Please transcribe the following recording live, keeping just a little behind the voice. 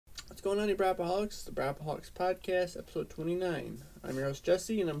What's going on, you Brapaholics? The Brapaholics Podcast, episode 29. I'm your host,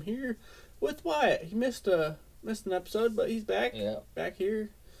 Jesse, and I'm here with Wyatt. He missed an episode, but he's back. Yeah. Back here.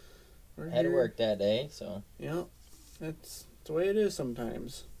 Had to work that day, so. Yeah, that's the way it is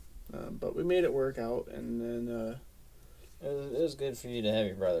sometimes. But we made it work out, and then... It was good for you to have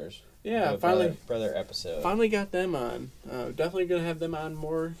your brothers. Yeah, finally... Brother episode. Finally got them on. Definitely going to have them on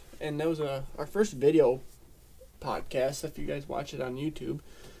more. And that was our first video podcast, if you guys watch it on YouTube.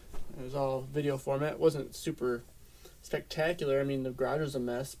 It was all video format. It wasn't super spectacular. I mean, the garage was a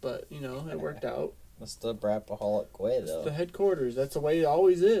mess, but, you know, it worked out. That's the Brapaholic way, though. It's the headquarters. That's the way it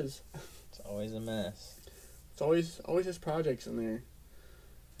always is. It's always a mess. It's always has projects in there.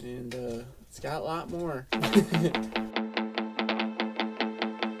 And it's got a lot more.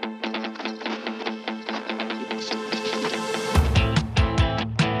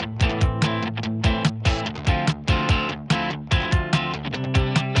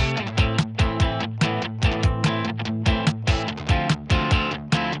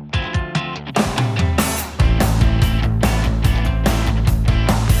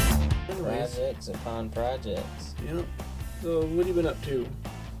 Projects upon projects. Yep. So, what have you been up to?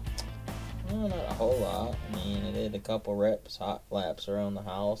 Well, not a whole lot. I mean, I did a couple hot laps around the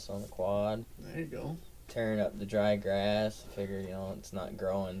house on the quad. There you go. Tearing up the dry grass. I figure, it's not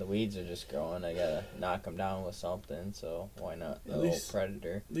growing. The weeds are just growing. I gotta knock them down with something, so why not the old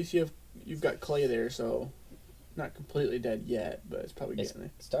predator? At least you've got clay there, so not completely dead yet, but it's probably getting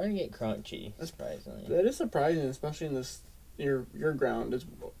there. It's starting to get crunchy, surprisingly. That is surprising, especially in this, your ground is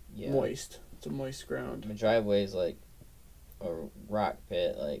moist. It's a moist ground. My driveway is like a rock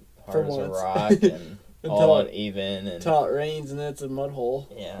pit, like For hard as a once. rock and all uneven. Until it rains and then it's a mud hole.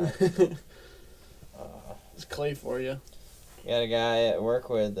 Yeah. It's clay for you. Got a guy at work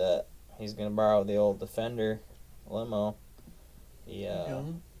with that he's going to borrow the old Defender limo. He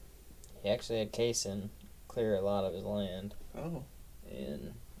actually had Kaysen clear a lot of his land. Oh.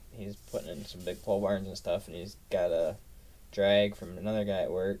 And he's putting in some big pole barns and stuff, and he's got a drag from another guy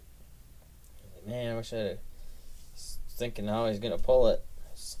at work. Man, I wish I was thinking how he's going to pull it.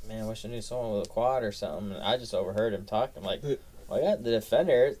 Man, I wish I knew someone with a quad or something. And I just overheard him talking. I'm like, well, I got the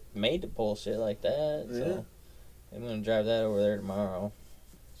Defender. It's made to pull shit like that. Yeah. So I'm going to drive that over there tomorrow.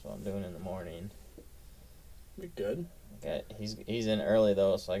 That's what I'm doing in the morning. Be good. Okay, he's in early,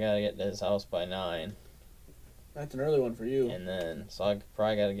 though, so I got to get to his house by 9. That's an early one for you. And then, so I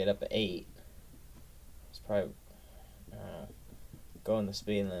probably got to get up at 8. It's probably, going the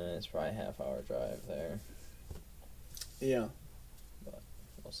speed limit is probably a half-hour drive there. Yeah. But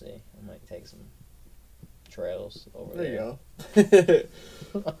we'll see. I might take some trails over there. There You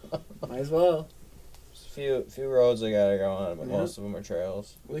go. Might as well. There's a few roads I gotta go on, but most of them are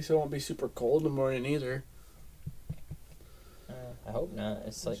trails. At least it won't be super cold in the morning either. I hope not.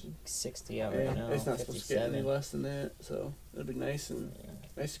 It's like 60 out right now. It's not supposed to get any less than that, so it'll be nice and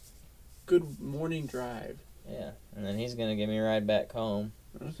nice, good morning drive. Yeah, and then he's gonna give me a ride back home.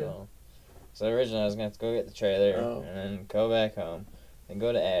 Okay. So originally I was gonna have to go get the trailer and then go back home, then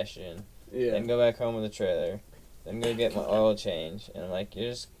go to Ashton, then go back home with the trailer, then go get my oil change. And I'm like,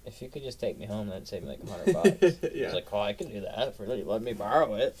 if you could just take me home, that'd save me like $100. Yeah. He's like, I can do that if you let me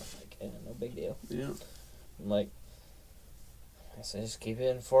borrow it. I'm like, yeah, no big deal. Yeah. I'm like, I said, just keep it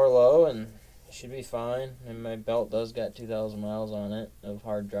in 4 low and it should be fine. And my belt does got 2,000 miles on it of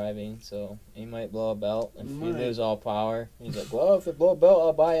hard driving, so he might blow a belt if you lose all power. He's like, well, if it blow a belt,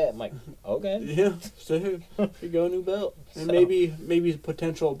 I'll buy it. I'm like, okay. Yeah, so here you go, new belt. And maybe a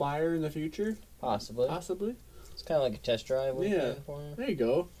potential buyer in the future. Possibly. It's kind of like a test drive weekend for him. There you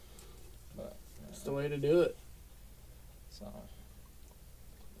go. But, that's the way to do it. So.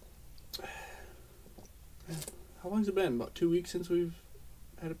 How long's it been? About 2 weeks since we've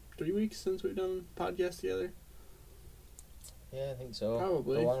had 3 weeks since we've done a podcast together? Yeah, I think so.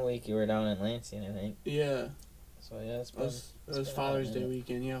 Probably. The 1 week you were down in Lansing, I think. Yeah. So, yeah, it was Father's Day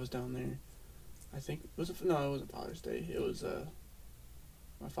weekend. Yeah, I was down there. I think, it wasn't Father's Day. It was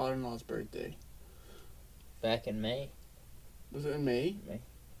my father-in-law's birthday. Back in May? Was it in May? May.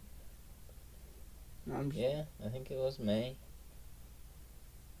 No, yeah, I think it was May.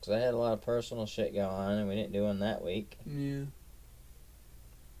 Because I had a lot of personal shit going on, and we didn't do one that week. Yeah.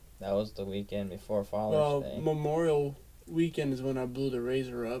 That was the weekend before Father's Day. Memorial weekend is when I blew the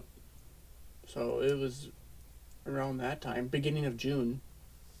Razor up. So it was around that time, beginning of June.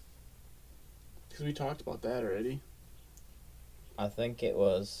 Because we talked about that already. I think it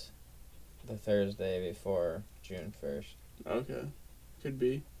was the Thursday before June 1st. Okay. Could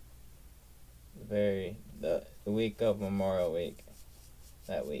be. The week of Memorial Week.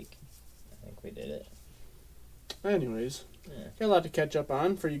 That week. I think we did it. Anyways, Yeah. got a lot to catch up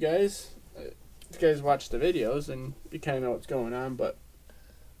on for you guys. You guys watch the videos and you kind of know what's going on, but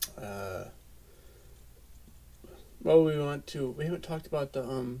well, we haven't talked about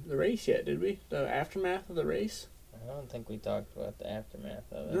the race yet, did we? The aftermath of the race? I don't think we talked about the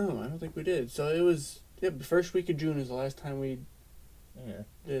aftermath of it. No, I don't think we did. So it was the first week of June is the last time we did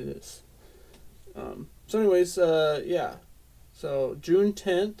this. So anyways, yeah. So June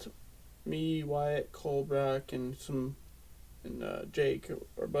 10th, me, Wyatt, Colbrock, and Jake,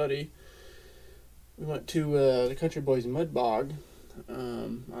 our buddy, we went to the Country Boys Mud Bog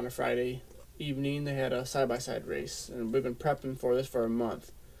on a Friday evening. They had a side-by-side race, and we've been prepping for this for a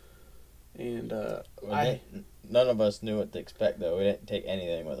month. And none of us knew what to expect, though. We didn't take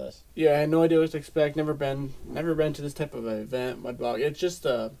anything with us. Yeah, I had no idea what to expect. Never been to this type of event, Mud Bog. It's just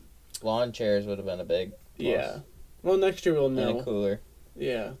lawn chairs would have been a big plus. Yeah. Well, next year we'll know. And a cooler.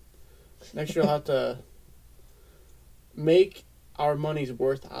 Yeah. Next year we'll have to make our money's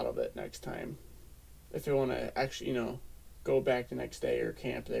worth out of it next time. If we want to actually, go back the next day or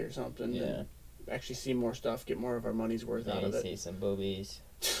camp there or something. Yeah. And actually see more stuff, get more of our money's worth out of it. See some boobies.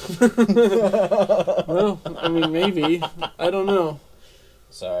 Well, I mean, maybe. I don't know.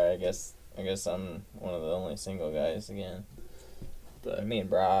 Sorry, I guess I'm one of the only single guys again. But me and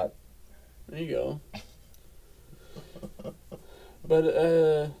Brock. There you go.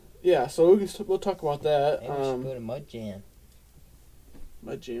 But yeah, so we'll talk about that. Maybe we should go to Mud Jam.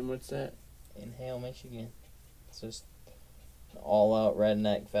 Mud Jam, what's that? In Hale, Michigan. It's just an all-out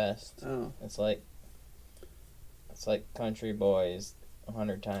redneck fest. Oh. It's like Country Boys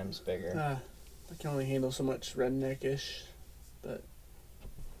 100 times bigger. I can only handle so much redneck-ish, but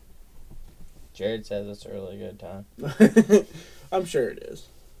Jared says it's a really good time. I'm sure it is.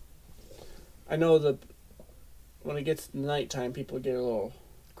 I know that when it gets nighttime, people get a little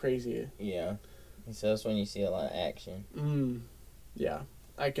crazy. Yeah. He says when you see a lot of action. Yeah,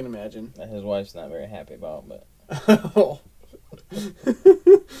 I can imagine. That his wife's not very happy about, but... Oh.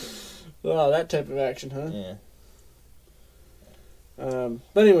 Wow, that type of action, huh? Yeah.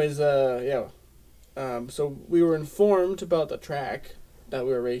 But anyways, yeah. So we were informed about the track that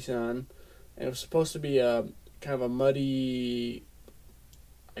we were racing on, and it was supposed to be a kind of a muddy.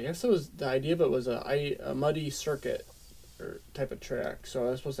 I guess the idea of it was a muddy circuit or type of track. So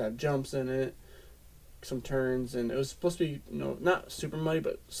it was supposed to have jumps in it, some turns, and it was supposed to be not super muddy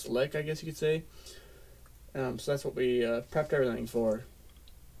but slick, I guess you could say. So that's what we prepped everything for.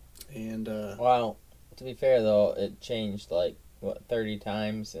 And well, to be fair though, it changed 30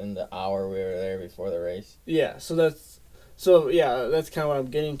 times in the hour we were there before the race. Yeah, that's kind of what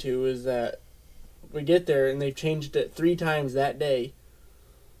I'm getting to is that we get there and they've changed it 3 times that day.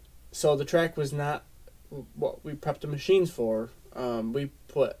 So the track was not what we prepped the machines for. We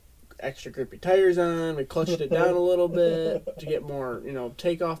put extra grippy tires on. We clutched it down a little bit to get more,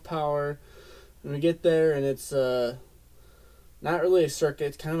 takeoff power. And we get there and it's not really a circuit.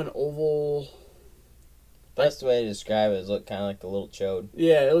 It's kind of an oval. Best way to describe it is look kind of like a little chode.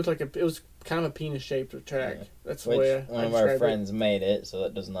 Yeah, it looked like it was kind of a penis-shaped track. Yeah. That's the way one of our friends made it, so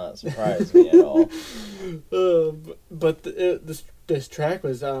that does not surprise me at all. But this track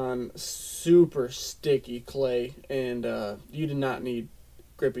was on super sticky clay, and you did not need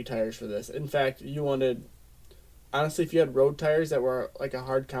grippy tires for this. In fact, you wanted... Honestly, if you had road tires that were like a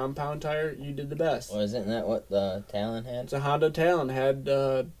hard compound tire, you did the best. Well, isn't that what the Talon had? It's a Honda Talon. Had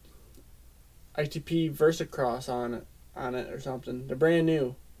ITP VersaCross on it or something. They're brand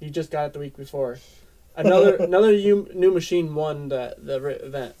new. You just got it the week before. Another new machine won the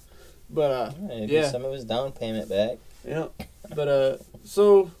event. But yeah, some of his down payment back. Yeah, but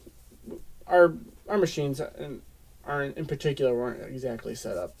so our machines aren't in particular weren't exactly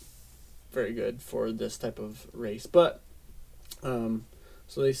set up very good for this type of race, but so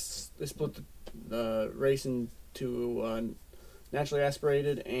they split the race into naturally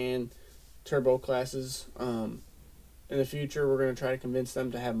aspirated and turbo classes. In the future, we're going to try to convince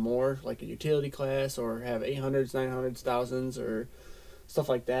them to have more, like a utility class, or have 800s, 900s, 1000s, or stuff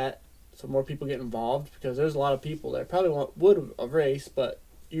like that, so more people get involved, because there's a lot of people that probably would have raced, but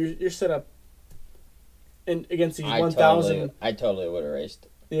you're set up against these 1,000. I totally would have raced.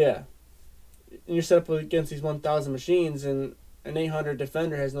 Yeah. And you're set up against these 1,000 machines, and an 800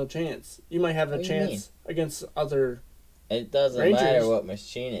 Defender has no chance. You might have a chance against other It doesn't Rangers. Matter what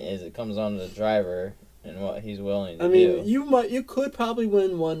machine it is. It comes on to the driver and what he's willing to do. You could probably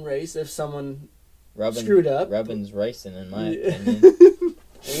win one race if someone screwed up. Rubbin's racing, in my opinion.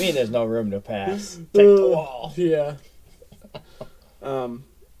 I mean, there's no room to pass. Take the wall. Yeah. And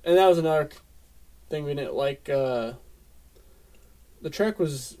that was another thing we didn't like. The track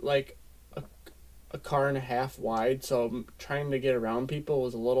was like a car and a half wide, so trying to get around people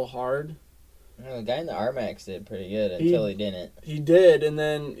was a little hard. Well, the guy in the R-Max did pretty good until he didn't. He did, and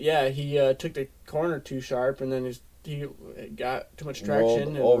then he took the corner too sharp, and then he got too much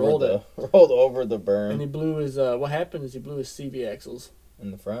traction rolled over the berm. And he blew his. What happened is he blew his CV axles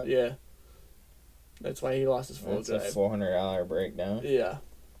in the front. Yeah, that's why he lost his full drive. That's a $400 breakdown. Yeah.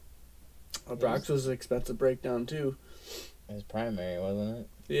 Brock's was an expensive breakdown too. His primary, wasn't it?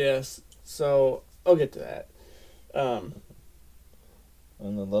 Yes. So I'll get to that. And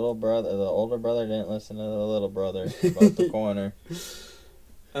the older brother didn't listen to the little brother about the corner.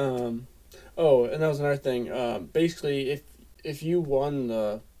 Oh, and that was another thing. Basically, if you won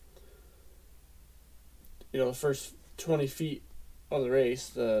the first 20 feet of the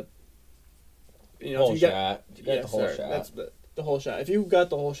race, whole shot. You got the whole shot. That's the whole shot. If you got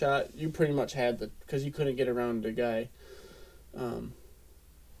the whole shot, you pretty much had because you couldn't get around the guy.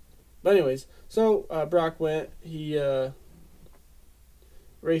 But anyways, so Brock went. He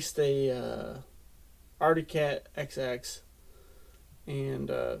raced a Arctic Cat XX,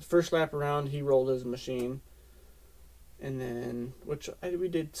 and first lap around he rolled his machine, and then we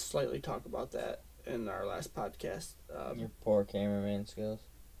did slightly talk about that in our last podcast. Your poor cameraman skills.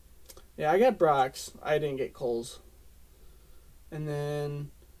 Yeah, I got Brock's. I didn't get Cole's. And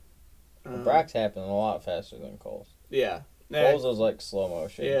then Brock's happened a lot faster than Cole's. Yeah. Cole's was like slow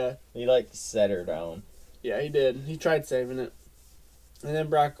motion. Yeah. He set her down. Yeah, he did. He tried saving it. And then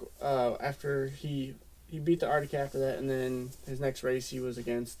Brock, after he beat the Arctic after that, and then his next race he was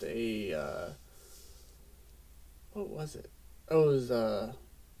against a what was it? Oh, it was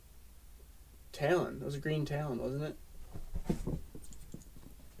Talon. It was a green Talon, wasn't it?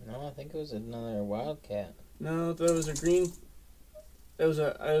 No, I think it was another Wildcat. No, that was a green. It was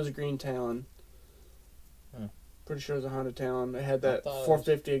a green Talon. Pretty sure it was a Honda Talon. It had that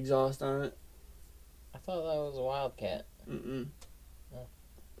 450 exhaust on it. I thought that was a Wildcat. Mm-mm. Oh.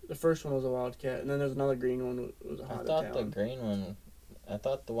 The first one was a Wildcat, and then there's another green one. It was a Honda Talon. I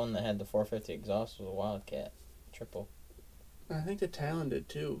thought the one that had the 450 exhaust was a Wildcat. Triple. I think the Talon did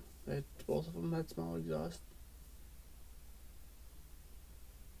too. Both of them had small exhaust.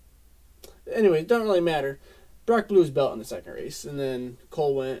 Anyway, it doesn't really matter. Brock blew his belt in the second race, and then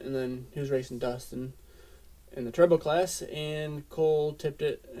Cole went, and then he was racing Dustin in the treble class, and Cole tipped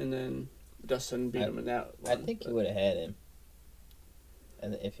it, and then Dustin beat him in that one. I think he would have had him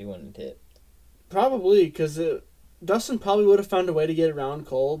if he wouldn't have tipped. Probably, because Dustin probably would have found a way to get around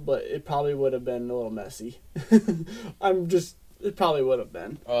Cole, but it probably would have been a little messy. It probably would have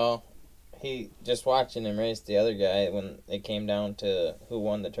been. Well, just watching him race the other guy, when it came down to who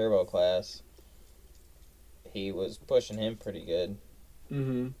won the turbo class, he was pushing him pretty good.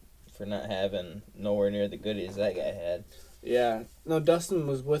 Mm-hmm. For not having nowhere near the goodies that guy had. Yeah. No, Dustin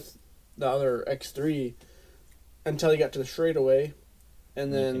was with the other X3 until he got to the straightaway.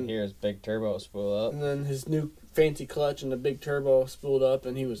 And then you can hear his big turbo spool up. And then his new fancy clutch and the big turbo spooled up,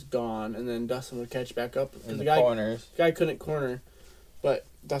 and he was gone. And then Dustin would catch back up. In the corners. The guy couldn't corner, but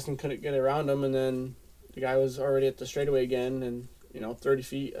Dustin couldn't get around him. And then the guy was already at the straightaway again, and 30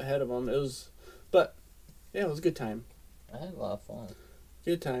 feet ahead of him. It was a good time. I had a lot of fun.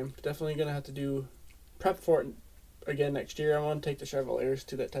 Good time. Definitely gonna have to prep for it again next year. I want to take the Chevroleters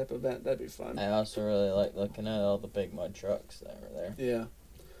to that type of event. That'd be fun. I also really like looking at all the big mud trucks that were there. Yeah.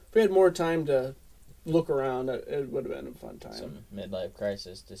 If we had more time to look around, it would have been a fun time. Some midlife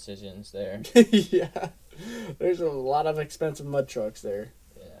crisis decisions there. Yeah. There's a lot of expensive mud trucks there.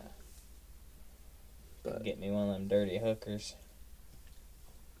 Yeah. But get me one of them dirty hookers.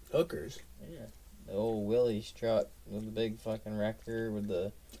 Hookers? Yeah. The old Willys truck with the big fucking wrecker with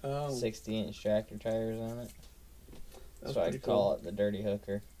the 60-inch tractor tires on it. That's why I call it the dirty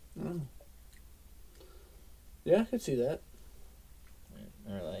hooker. Oh. Yeah, I could see that.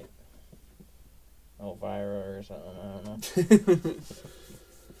 Or like Elvira or something, I don't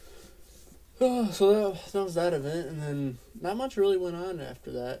know. So that was that event, and then not much really went on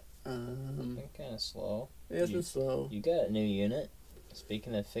after that. It's been kind of slow. Yeah, it's been slow. You got a new unit.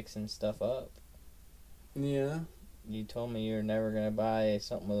 Speaking of fixing stuff up. Yeah. You told me you were never going to buy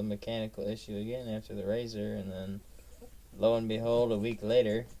something with a mechanical issue again after the Razor, and then lo and behold, a week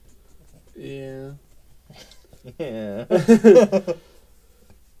later. Yeah. Yeah.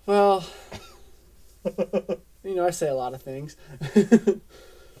 Well, I say a lot of things.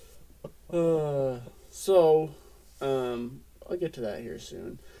 I'll get to that here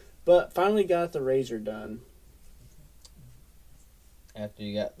soon. But finally got the Razor done. After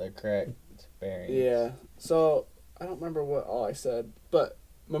you got the correct bearings. Yeah. So, I don't remember what all I said, but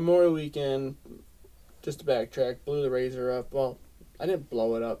Memorial Weekend, just to backtrack, blew the Razor up. Well, I didn't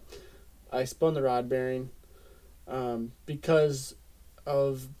blow it up. I spun the rod bearing because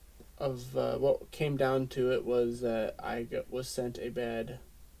of what came down to it was that was sent a bad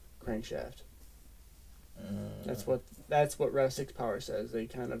crankshaft. That's what Rev 6 Power says. They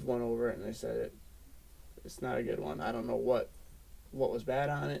kind of went over it and they said it's not a good one. I don't know what was bad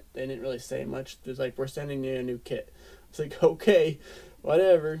on it. They didn't really say much. It was like, we're sending you a new kit. It's like, okay,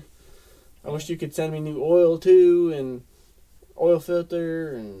 whatever. I wish you could send me new oil too, and oil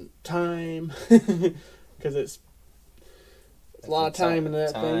filter and time, because it's a lot of time in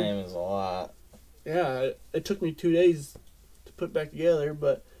that thing. Time is a lot. Yeah, it took me 2 days to put back together,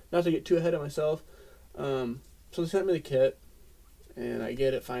 but not to get too ahead of myself. So they sent me the kit, and I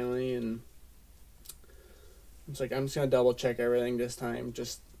get it finally, and it's like, I'm just gonna double check everything this time.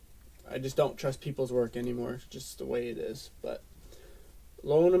 I just don't trust people's work anymore. It's just the way it is. But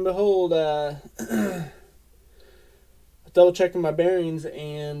lo and behold, double checking my bearings,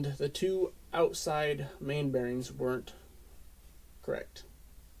 and the two outside main bearings weren't correct.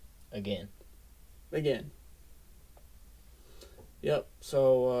 Again. Yep.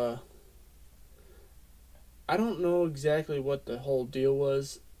 So I don't know exactly what the whole deal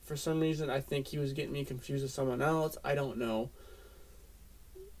was. For some reason, I think he was getting me confused with someone else. I don't know.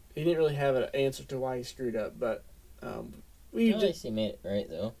 He didn't really have an answer to why he screwed up, but At least he made it right,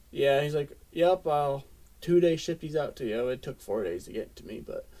 though. Yeah, he's like, yep, I'll 2 days ship these out to you. It took 4 days to get to me,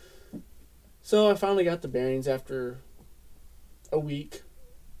 but so I finally got the bearings after a week,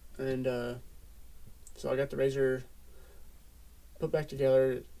 and so I got the Razor put back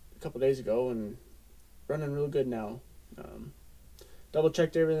together a couple days ago and running real good now. Double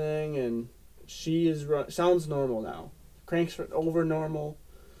checked everything, and she sounds normal now. Cranks over normal,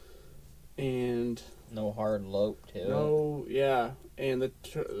 and no hard lope too. No, yeah, and the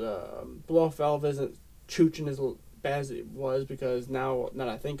blow off valve isn't chooching as bad as it was, because now that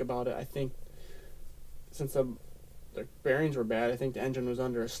I think about it, I think since the bearings were bad, I think the engine was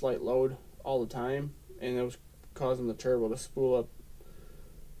under a slight load all the time, and it was causing the turbo to spool up.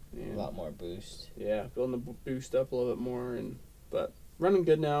 A lot more boost. Yeah, building the boost up a little bit more, but running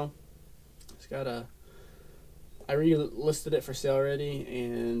good now. It's got I relisted it for sale already,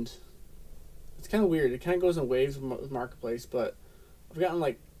 and it's kind of weird. It kind of goes in waves with Marketplace, but I've gotten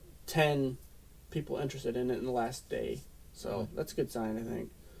like 10 people interested in it in the last day, so that's a good sign, I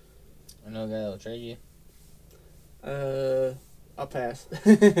think. I know a guy that'll trade you. I'll pass.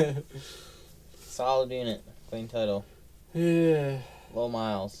 Solid unit, clean title. Yeah. Low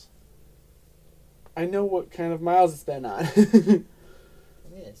miles. I know what kind of miles it's been on.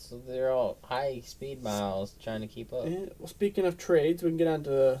 Yeah, so they're all high speed miles, trying to keep up. Yeah, well, speaking of trades, we can get on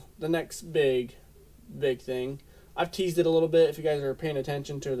to the next big thing. I've teased it a little bit if you guys are paying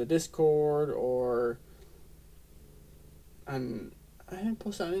attention to the Discord, or I haven't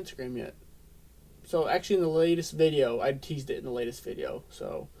posted on Instagram yet. So actually in the latest video, I teased it in the latest video.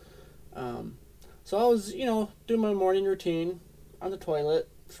 So so I was, doing my morning routine on the toilet,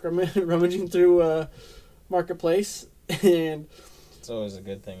 rummaging through Marketplace, and it's always a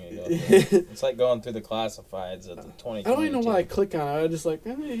good thing to go through. It's like going through the classifieds of the 2022. I don't even know why I click on it. I just like,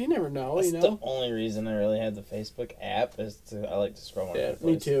 you never know. That's the only reason I really have the Facebook app is I like to scroll Marketplace. Yeah,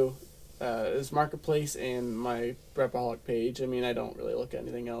 me too. It's Marketplace and my Repaholic page. I mean, I don't really look at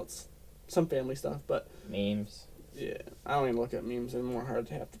anything else. Some family stuff, but memes. Yeah, I don't even look at memes anymore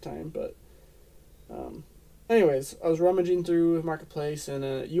half the time. But anyways, I was rummaging through Marketplace,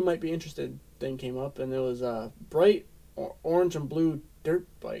 and You Might Be Interested thing came up, and there was a bright orange and blue dirt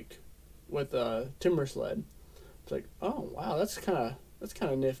bike with a timber sled. It's like, oh wow, that's kind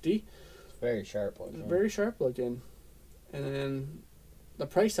of nifty. It's very sharp looking. It's very sharp looking, and then the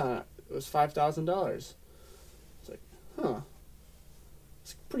price on it was $5,000. It's like, huh,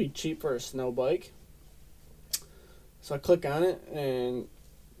 it's pretty cheap for a snow bike. So I click on it, and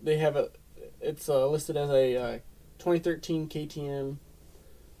they have it's listed as a 2013 KTM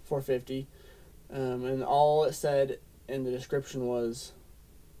 450, and all it said in the description was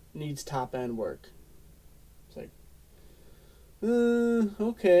needs top end work. It's like,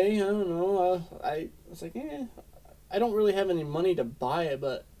 okay, I don't know. I was like, I don't really have any money to buy it,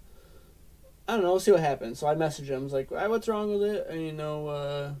 but I don't know. We'll see what happens. So I messaged him. I was like, what's wrong with it? And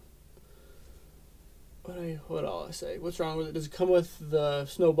what all I say? What's wrong with it? Does it come with the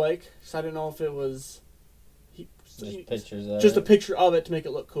snow bike? So I didn't know if it was just pictures of just a picture of it to make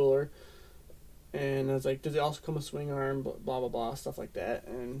it look cooler. And I was like, does it also come with swing arm, blah, blah, blah, stuff like that.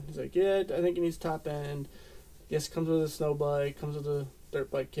 And he's like, yeah, I think it needs top end. Yes, it comes with a snow bike, comes with a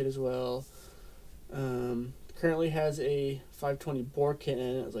dirt bike kit as well. Currently has a 520 bore kit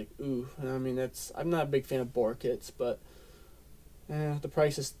in it. I was like, ooh. I mean, I'm not a big fan of bore kits, but The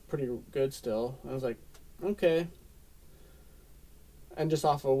price is pretty good still. I was like, okay. And just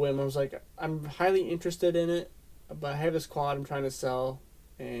off a whim, I was like, I'm highly interested in it, but I have this quad I'm trying to sell,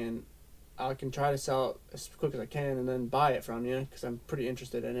 and I can try to sell it as quick as I can and then buy it from you because I'm pretty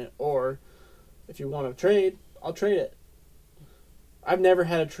interested in it. Or if you want to trade, I'll trade it. I've never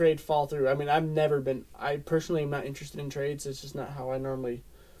had a trade fall through. I mean, I personally am not interested in trades. It's just not how I normally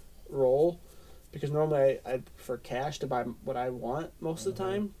roll. Because normally I prefer cash to buy what I want most of the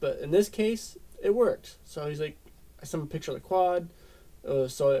time. But in this case, it worked. So he's like, I sent him a picture of the quad. It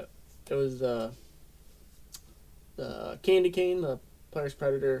was the Candy Cane, the Players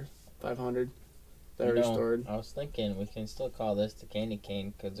Predator 500 that I restored. I was thinking we can still call this the Candy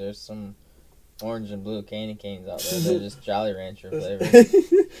Cane because there's some orange and blue candy canes out there. They're just Jolly Rancher flavor.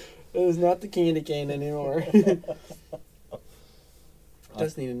 It is not the Candy Cane anymore.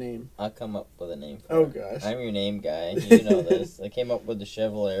 Does need a name. I'll come up with a name for Oh, it. gosh. I'm your name guy. You know this. I came up with the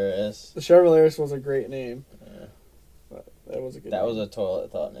Chevaleris. The Chevaleris was a great name. Yeah. But that was a good That name. was a toilet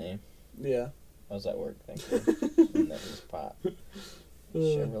thought name. Yeah. I was at work thinking. And that just popped.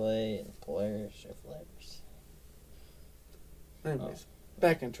 Chevrolet and Polaris, Chevaleris. Anyways,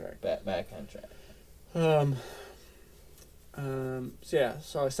 back on track. Back on track. So yeah,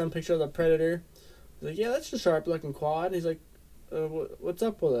 so I sent a picture of the Predator. He's like, yeah, that's a sharp looking quad. He's like, what's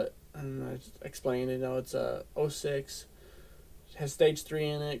up with it? And I just explained, it's a 06. It has stage 3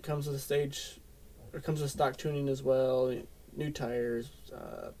 in it. Comes with stock tuning as well. New tires,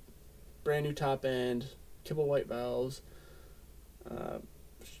 brand new top end, kibble white valves.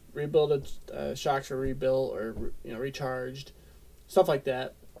 Shocks are rebuilt or recharged, stuff like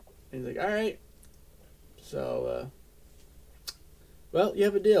that. And he's like, all right. So, well, you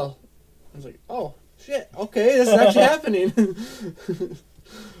have a deal. I was like, oh shit, okay, this is actually happening.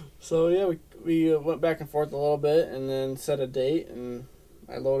 So yeah, we went back and forth a little bit, and then set a date, and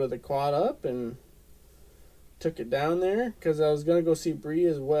I loaded the quad up and took it down there because I was gonna go see Bree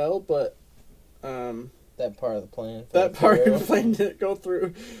as well, but that part of the plan. That part of the plan didn't go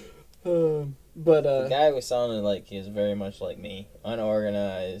through. But the guy was sounding like he was very much like me,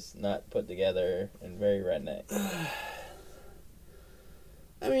 unorganized, not put together, and very redneck.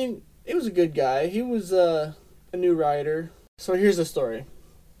 I mean, he was a good guy. He was a new rider. So here's the story.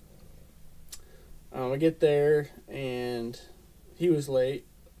 I get there and he was late.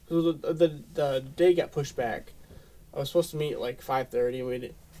 The day got pushed back. I was supposed to meet at like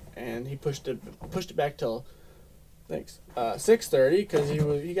 5:30, and he pushed it back till 6:30 because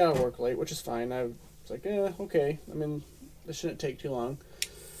he got to work late, which is fine. I was like, yeah, okay. I mean, this shouldn't take too long.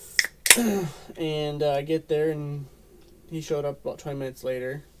 And I get there and he showed up about 20 minutes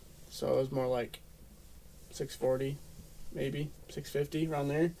later, so it was more like 6:40, maybe 6:50 around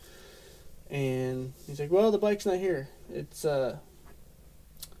there. And he's like, well, the bike's not here. It's at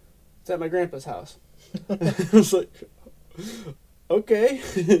my grandpa's house. I was like, okay.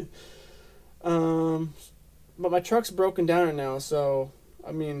 But my truck's broken down now, so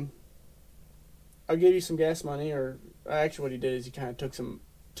I mean, I'll give you some gas money. Or actually, what he did is he kind of took some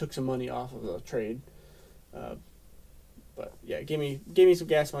money off of the trade. But yeah, gave me some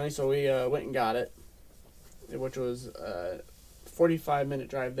gas money, so we went and got it, which was 45-minute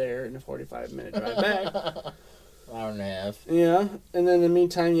drive there and a 45-minute drive back. Hour and a half. Yeah, and then in the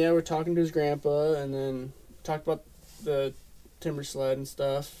meantime, yeah, we're talking to his grandpa, and then talked about the timber sled and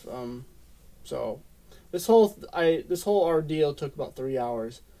stuff. So this whole ordeal took about 3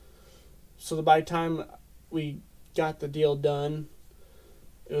 hours. So by the time we got the deal done,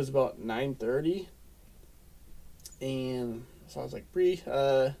 it was about 9:30, and so I was like, Bree,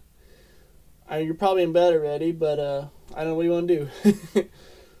 you're probably in bed already, but I don't know what you want to do.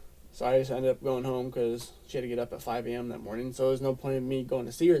 So I just ended up going home because she had to get up at 5 a.m. that morning. So there's no point in me going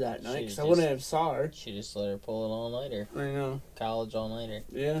to see her that night because I wouldn't have saw her. She just let her pull it all-nighter. I know. College all-nighter.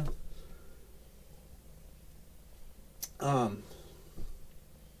 Yeah.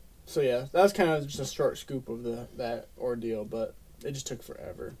 So yeah, that was kind of just a short scoop of that ordeal, but it just took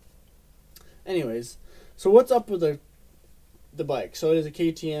forever. Anyways, so what's up with the bike? So it is a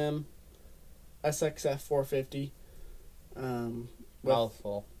KTM SXF 450.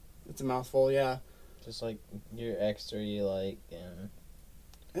 Mouthful. It's a mouthful, yeah. Just like your X3 you like, and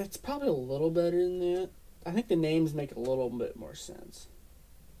it's probably a little better than that. I think the names make a little bit more sense.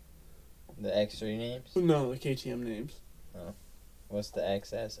 the X3 names? No, the KTM names. Oh. What's the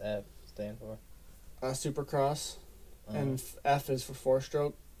XSF stand for? Supercross. Oh. And F is for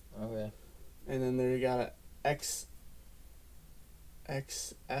 4-stroke. Okay. And then there you got a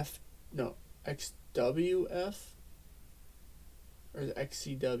XWF? Or is it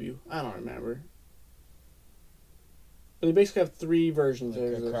XCW? I don't remember. They basically have 3 versions.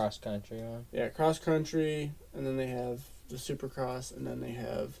 Like There's a cross country one. Yeah, cross country, and then they have the supercross, and then they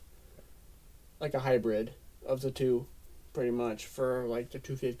have like a hybrid of the 2, pretty much, for like the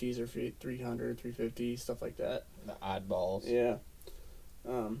 250s or 300, 350, stuff like that. The oddballs. Yeah.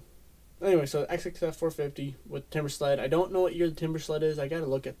 Anyway, so XXF 450 with Timber Sled. I don't know what year the Timber Sled is. I gotta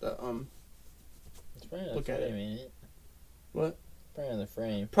look at the It's probably on look the at frame, it. ain't it? What? Probably on the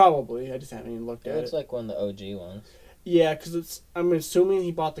frame. Probably. I just haven't even looked It at looks it. like one of the OG ones. Yeah, because I'm assuming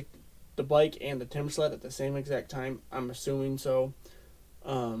he bought the bike and the Timber Sled at the same exact time. I'm assuming so.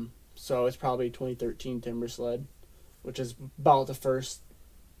 So it's probably 2013 Timber Sled, which is about the first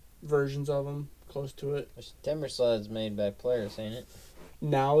versions of them, close to it. Which Timber Sled's made by Polaris, ain't it?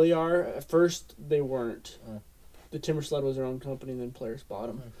 Now they are. At first, they weren't. Oh. The Timber Sled was their own company, and then Polaris bought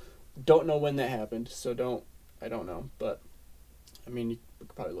them. Hmm. Don't know when that happened, so I don't know. But, I mean, you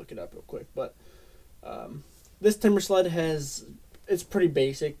could probably look it up real quick. But this Timber Sled it's pretty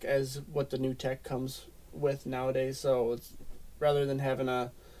basic as what the new tech comes with nowadays. So it's rather than having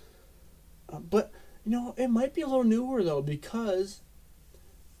but, it might be a little newer, though, because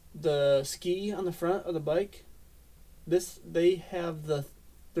the ski on the front of the bike, there's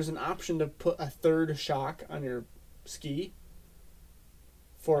an option to put a 3rd shock on your ski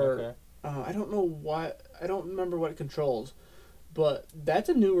for Okay. I don't know I don't remember what it controls, but that's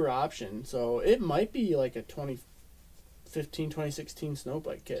a newer option, so it might be like a 2015 2016 snow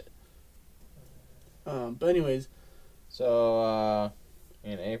bike kit. But anyways, So,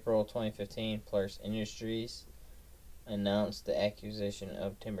 in April 2015, Polaris Industries announced the acquisition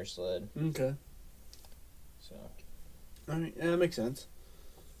of Timber Sled. okay, So, I mean, yeah, that makes sense.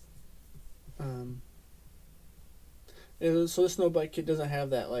 Yeah, so the snow bike kit doesn't have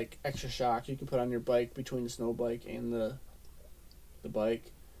that like extra shock you can put on your bike between the snow bike and the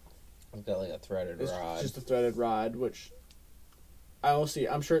bike. it's got like a threaded It's rod. just a threaded rod, which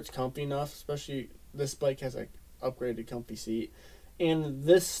I'm sure it's comfy enough, especially this bike has a upgraded comfy seat. And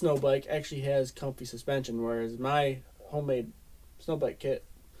this snow bike actually has comfy suspension, whereas my homemade snow bike kit,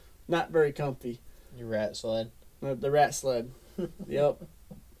 not very comfy. Your rat sled. The rat sled. Yep.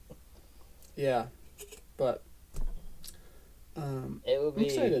 Yeah. But It would I'm be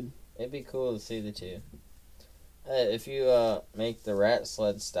excited. It'd be cool to see the 2. If you make the rat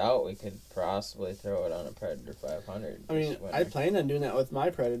sled stout, we could possibly throw it on a Predator 500. I mean, this winter. I plan on doing that with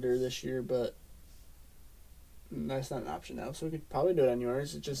my Predator this year, but that's not an option now. So we could probably do it on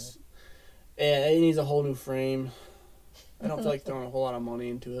yours. It just, it needs a whole new frame. I don't feel like throwing a whole lot of money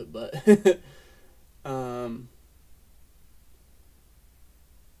into it, but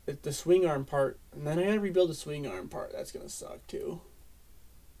the swing arm part, and then I gotta rebuild the swing arm part. That's gonna suck too.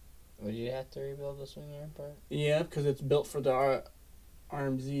 Would you have to rebuild the swing arm part? Yeah, because it's built for the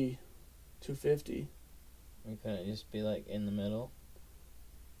RMZ 250. We couldn't just be like in the middle.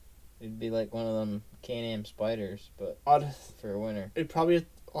 It'd be like one of them Can-Am spiders, but for winter.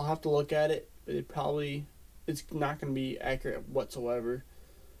 I'll have to look at it, but it's not gonna be accurate whatsoever.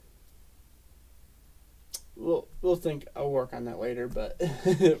 We'll think I'll work on that later, but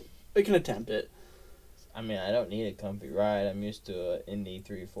we can attempt it. I mean, I don't need a comfy ride. I'm used to a Indy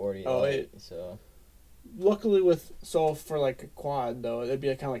 340. So Luckily for like a quad though, it'd be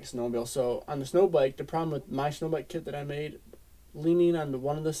kind of like a snowmobile. So on the snow bike, the problem with my snow bike kit that I made, leaning on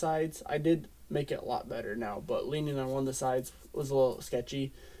one of the sides, I did make it a lot better now, but leaning on one of the sides was a little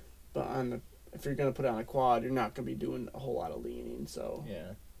sketchy. But if you're gonna put it on a quad, you're not gonna be doing a whole lot of leaning. So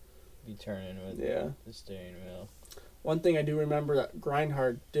yeah, be turning with the steering wheel. One thing I do remember that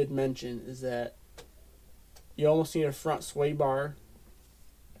Grindhard did mention is that you almost need a front sway bar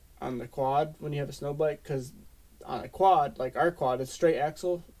on the quad when you have a snow bike, because on a quad, like our quad, it's straight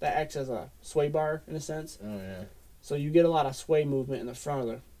axle that acts as a sway bar in a sense. Oh yeah. So you get a lot of sway movement in the front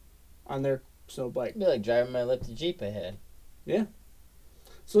of on their snow bike. It'd be like driving my lifted Jeep I had. Yeah.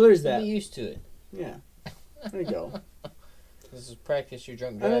 So there's that. Be used to it. Yeah. There you go. This is practice your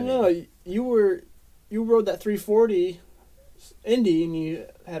drunk I driving. don't know. You rode that 340 Indy and you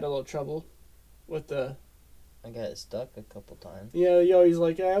had a little trouble with the. I got stuck a couple times. Yeah, you always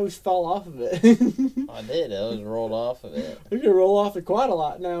I always fell off of it. I did. I was rolled off of it. You can roll off the quad a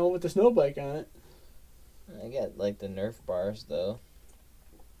lot now with the snow bike on it. I got like the Nerf bars though.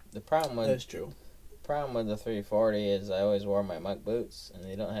 The problem with That's true. the 340 is I always wore my muck boots and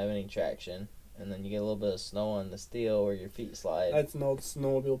they don't have any traction, and then you get a little bit of snow on the steel where your feet slide. That's an old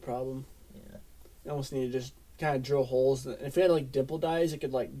snowmobile problem. Yeah. You almost need to just kind of drill holes. And if you had like dimple dyes, it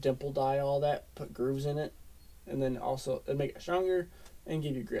could dimple dye all that, put grooves in it, and then also it'd make it stronger and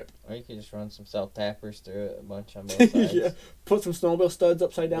give you grip. Or you could just run some self tappers through it a bunch on both sides. Yeah, put some snowmobile studs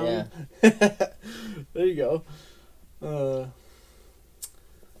upside down. Yeah. There you go. Uh,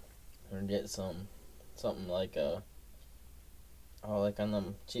 Or get something like like on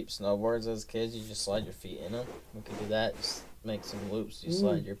them cheap snowboards as kids, you just slide your feet in them. We could do that. Just make some loops. You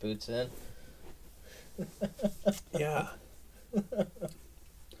slide your boots in. yeah.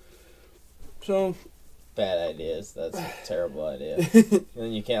 So. Bad ideas. That's a terrible idea.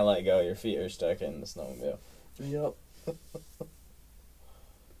 Then you can't let go. Your feet are stuck in the snowmobile. Yep.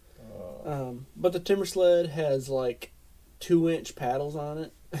 Oh. But the Timber Sled has like 2-inch paddles on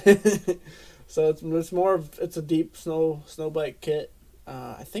it, so it's more of it's a deep snow bike kit.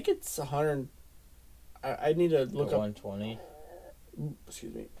 I think it's 100. I need to look up 120.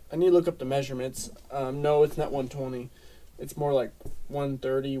 Excuse me. I need to look up the measurements. No, it's not 120. It's more like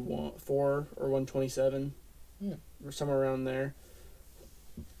 134 or 127, or somewhere around there.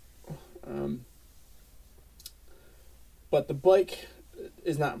 But the bike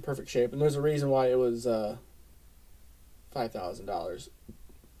is not in perfect shape, and there's a reason why it was $5,000.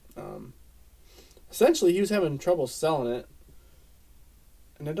 Essentially, he was having trouble selling it,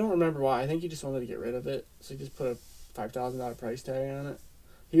 and I don't remember why. I think he just wanted to get rid of it, so he just put a $5,000 price tag on it.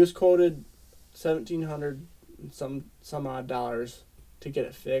 He was quoted $1,700 and some odd dollars to get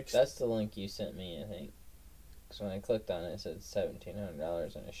it fixed. That's the link you sent me, I think. Because when I clicked on it, it said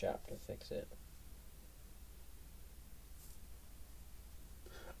 $1,700 in a shop to fix it.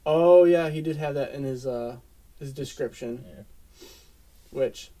 Oh yeah, he did have that in his description. Yeah.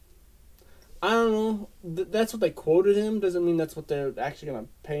 Which I don't know. That's what they quoted him. Doesn't mean that's what they're actually gonna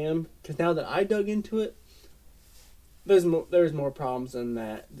pay him. Because now that I dug into it, there's more problems than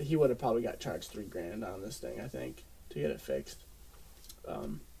that. He would have probably got charged $3,000 on this thing, I think, to get it fixed.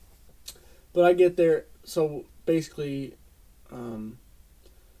 But I get there. So basically,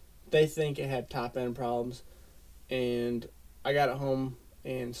 they think it had top end problems, and I got it home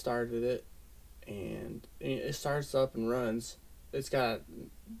and started it, and it starts up and runs. It's got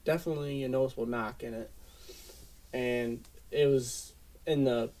definitely a noticeable knock in it, and it was in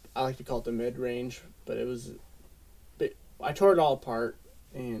I like to call it the mid range, but it was. I tore it all apart,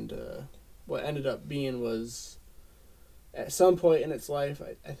 and what ended up being was, at some point in its life,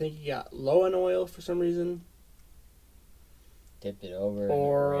 I think it got low in oil for some reason. Tipped it over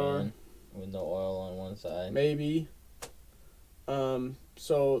Or and it ran with no oil on one side. Maybe.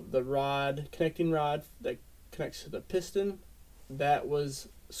 So the connecting rod that connects to the piston, that was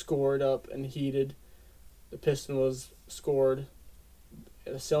scored up and heated. The piston was scored.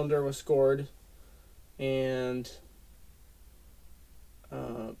 The cylinder was scored. And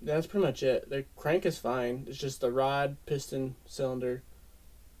that's pretty much it. The crank is fine. It's just the rod, piston, cylinder.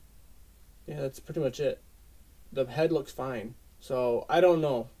 Yeah, that's pretty much it. The head looks fine. So, I don't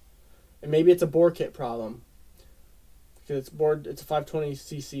know. And maybe it's a bore kit problem. Because it's a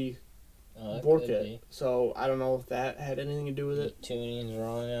 520cc bore kit. Be. So, I don't know if that had anything to do with The it. tuning's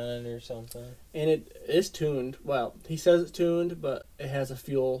wrong on it or something. And it is tuned. Well, he says it's tuned, but it has a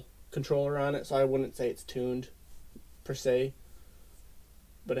fuel controller on it, so I wouldn't say it's tuned per se.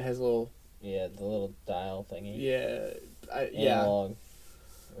 But it has a little... Yeah, the little dial thingy. Yeah. Analog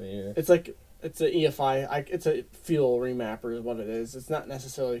reader. It's like... It's an EFI. It's a fuel remapper is what it is. It's not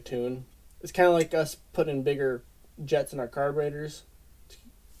necessarily tuned. It's kind of like us putting bigger jets in our carburetors.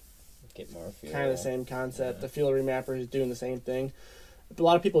 Get more fuel. Kind of the same concept. Yeah. The fuel remapper is doing the same thing. A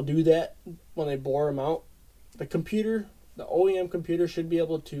lot of people do that when they bore them out. The OEM computer should be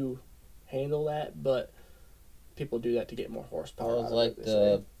able to handle that, but people do that to get more horsepower. It was like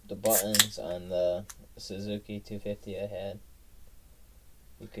the buttons on the Suzuki 250 I had.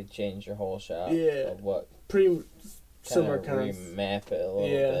 You could change your whole shop. Yeah. Of what? Pretty similar concept. Remap it a little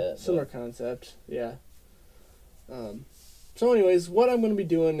bit. Similar concept. Yeah. So, anyways, what I'm going to be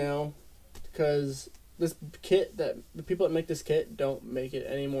doing now, because this kit the people that make this kit don't make it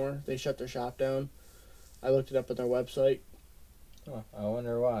anymore. They shut their shop down. I looked it up on their website. Oh, I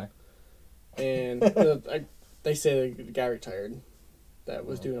wonder why. And they say the guy retired that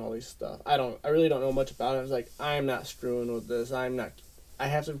was doing all these stuff. I really don't know much about it. I was like, I'm not screwing with this. I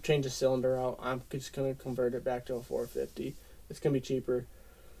have to change the cylinder out. I'm just going to convert it back to a 450. It's going to be cheaper.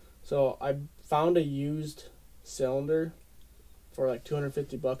 So I found a used cylinder for like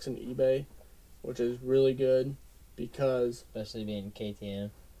 $250 on eBay, which is really good because... Especially being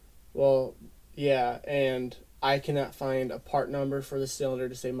KTM. Well, yeah, and I cannot find a part number for the cylinder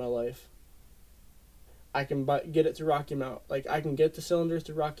to save my life. I can get it through Rocky Mountain. Like, I can get the cylinder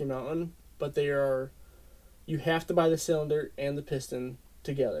through Rocky Mountain, but you have to buy the cylinder and the piston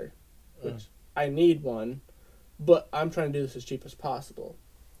together, which I need one, but I'm trying to do this as cheap as possible.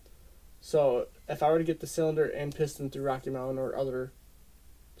 So if I were to get the cylinder and piston through Rocky Mountain or other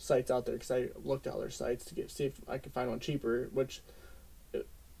sites out there because I looked at other sites to see if I could find one cheaper. Which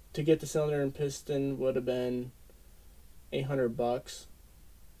to get the cylinder and piston would have been $800,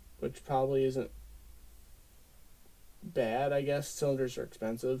 which probably isn't bad. I guess cylinders are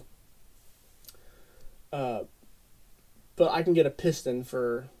expensive. But I can get a piston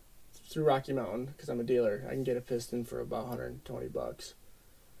through Rocky Mountain because I'm a dealer. I can get a piston for about $120,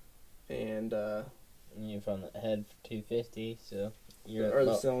 and you found the head for $250, so you're or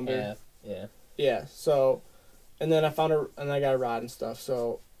the about cylinder. half. Yeah. Yeah. So, and then I got a rod and stuff.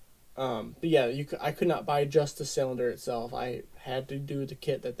 So, but yeah, I could not buy just the cylinder itself. I had to do the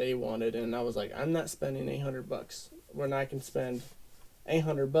kit that they wanted, and I was like, I'm not spending $800 when I can spend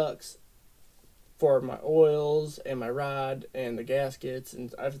 $800 for my oils and my rod and the gaskets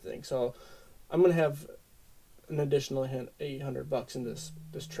and everything. So I'm gonna have an additional $800 in this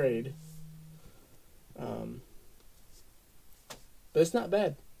trade. But it's not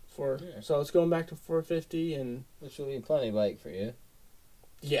bad so it's going back to 450, and which will be plenty bike for you.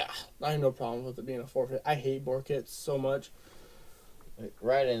 Yeah, I have no problem with it being a 450. I hate bore kits so much. Like,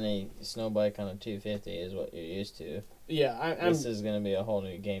 riding a snow bike on a 250 is what you're used to. Yeah, this is gonna be a whole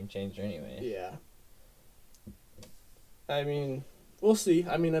new game changer anyway. Yeah. I mean, we'll see.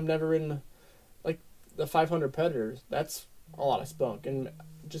 I mean, I've never ridden like the 500 Predator. That's a lot of spunk, and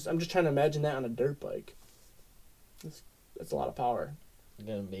I'm just trying to imagine that on a dirt bike. That's a lot of power.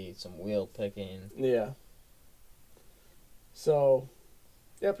 Gonna be some wheel picking. Yeah. So,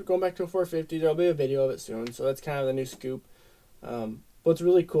 yep, going back to a 450. There'll be a video of it soon. So that's kind of the new scoop. What's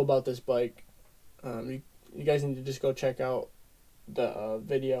really cool about this bike, you guys need to just go check out the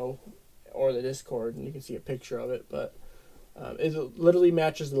video or the Discord, and you can see a picture of it. But it literally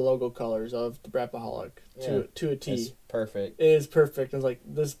matches the logo colors of the Brapaholic to a T. It's perfect. It is perfect. It's like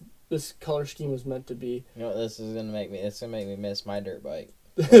this color scheme was meant to be. You know what this is gonna make me? It's gonna make me miss my dirt bike.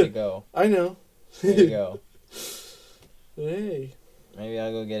 Way to go! I know. There you go. Hey. Maybe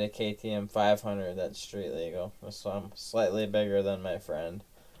I'll go get a KTM 500 that's street legal. So I'm slightly bigger than my friend.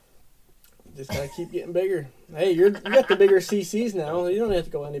 Just gotta keep getting bigger. Hey, you got the bigger CCs now. You don't have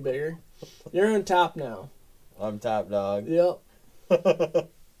to go any bigger. You're on top now. I'm top dog. Yep.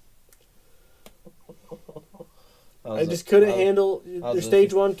 I just couldn't handle the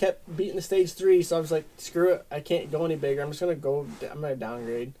stage 1 kept beating the stage 3, so I was like, screw it. I can't go any bigger. I'm gonna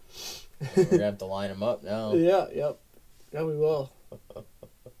downgrade. We're gonna have to line them up now. Yeah, yep. Yeah, we will.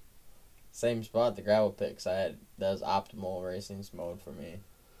 Same spot, the gravel pits that was optimal racing mode for me.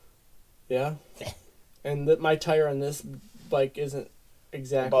 Yeah. And my tire on this bike isn't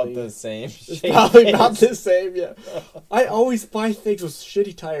exactly about the same. It's probably about the same, yeah. I always buy things with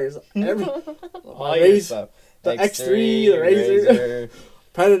shitty tires. All your stuff. The X3, the Razor,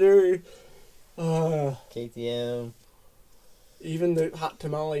 Predator, KTM. Even the Hot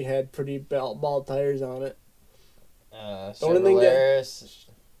Tamale had pretty bald tires on it. The only thing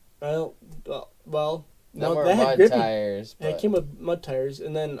well, no, they had mud grippy tires. It came with mud tires,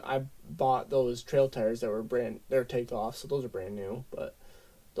 and then I bought those trail tires that were they're takeoff, so those are brand new. But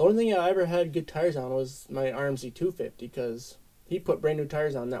the only thing I ever had good tires on was my RMZ 250, because he put brand new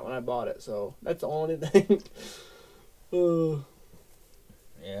tires on that when I bought it, so that's the only thing.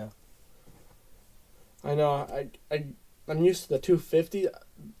 Yeah. I know. I'm used to the 250.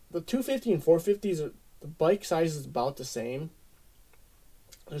 The 250 and 450s the bike size is about the same.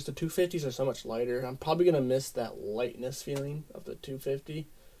 Just the 250s are so much lighter. I'm probably gonna miss that lightness feeling of the 250.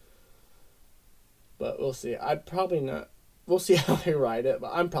 But we'll see. I'd probably not. We'll see how I ride it,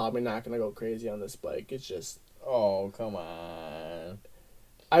 but I'm probably not gonna go crazy on this bike. It's just. Oh, come on.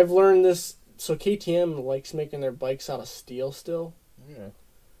 I've learned this. So KTM likes making their bikes out of steel still. Yeah.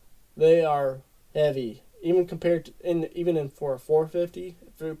 They are heavy, even compared to even for a 450.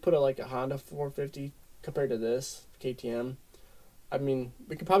 If you put a Honda 450 compared to this KTM, I mean,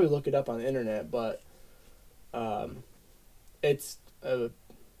 we could probably look it up on the internet, but it's a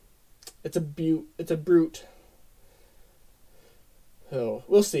brute. So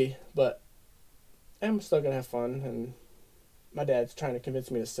we'll see, but I'm still gonna have fun, and my dad's trying to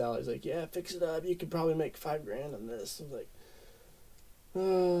convince me to sell. He's like, "Yeah, fix it up. You could probably make $5,000 on this." I was like,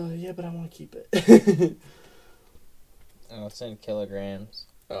 "Yeah, but I want to keep it." Oh, it's in kilograms.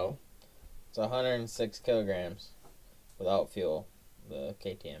 Oh, it's 106 kilograms without fuel. The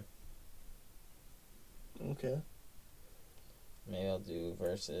KTM. Okay. Maybe I'll do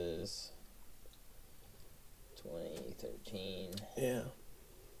versus 2013. Yeah.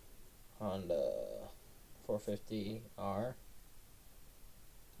 Honda 450R.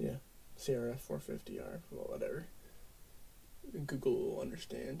 Yeah. CRF 450R. Well, whatever. Google will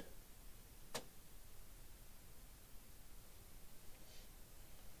understand.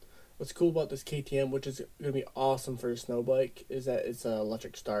 What's cool about this KTM, which is gonna be awesome for a snow bike, is that it's an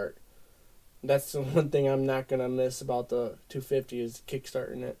electric start. That's the one thing I'm not gonna miss about the 250 is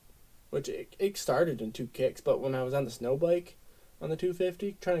kickstarting it, which it started in 2 kicks, but when I was on the snow bike, on the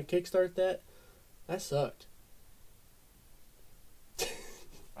 250, trying to kickstart that sucked.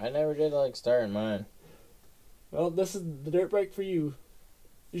 I never did like starting mine. Well, this is the dirt bike for you.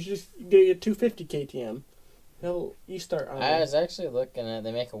 You should just get a 250 KTM. Hell, you start on I was actually looking at,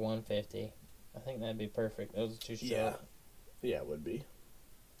 they make a 150. I think that'd be perfect. Those are 2-stroke. Yeah, it would be.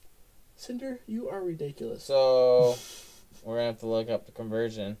 Cinder, you are ridiculous. So, we're going to have to look up the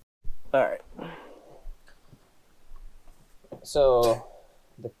conversion. Alright. So,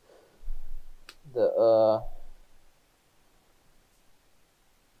 the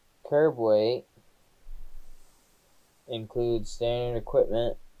curb weight includes standard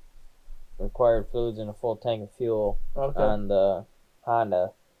equipment, required fluids, and a full tank of fuel on the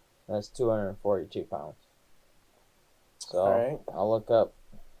Honda. That's 242 pounds. So, Alright. I'll look up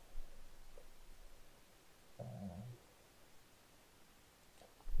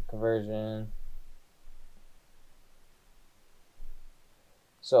conversion.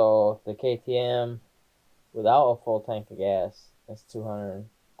 So the KTM without a full tank of gas, that's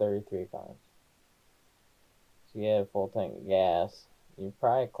 233 pounds. So you have a full tank of gas, you're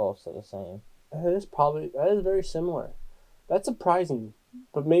probably close to the same. That is very similar. That's surprising.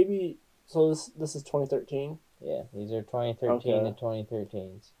 But maybe, so this is 2013? Yeah, these are 2013 to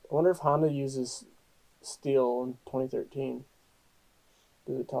 2013s. I wonder if Honda uses steel in 2013.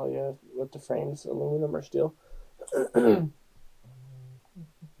 Does it tell you what the frame's aluminum or steel?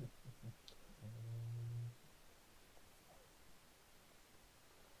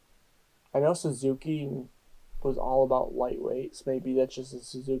 I know Suzuki was all about lightweight, so maybe that's just a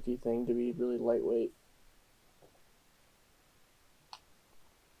Suzuki thing to be really lightweight.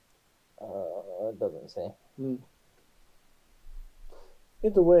 It doesn't say.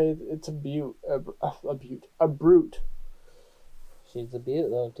 Either way, it's a brute. She's a beaut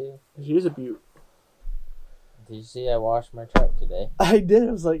though too. She is a beaut. Did you see I washed my truck today? I did.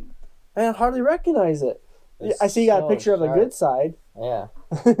 I was like, I hardly recognize it. I see you got a picture of the good side. Yeah.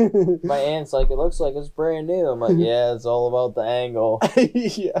 My aunt's like, it looks like it's brand new. I'm like, yeah, it's all about the angle.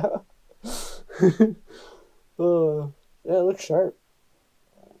 Yeah. Yeah, it looks sharp.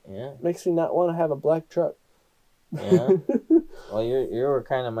 Yeah. Makes me not want to have a black truck. Yeah. Well, you were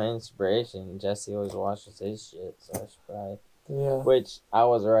kind of my inspiration. Jesse always washes his shit, so I should probably. Yeah. Which I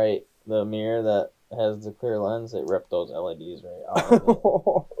was right. The mirror that has the clear lens, it ripped those LEDs right out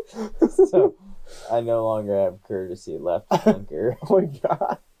of it. So I no longer have courtesy left blinker. Oh my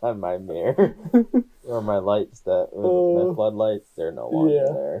god. On my mirror. Or my lights my floodlights, they're no longer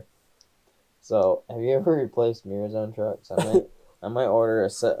there. So, have you ever replaced mirrors on trucks? I might order a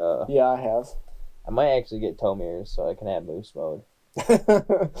set. Yeah, I have. I might actually get tow mirrors so I can have moose mode.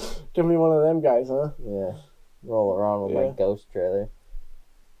 Give me one of them guys, huh? Yeah. Roll around with my ghost trailer.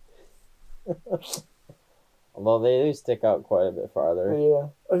 Although they do stick out quite a bit farther. Yeah.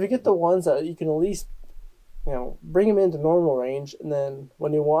 If you get the ones that you can at least, bring them into normal range, and then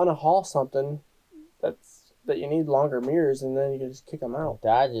when you want to haul something that you need longer mirrors, and then you can just kick them out.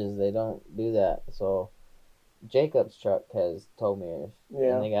 Dodges, they don't do that. So, Jacob's truck has tow mirrors.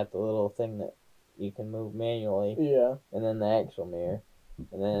 Yeah. And they got the little thing that you can move manually. Yeah. And then the actual mirror.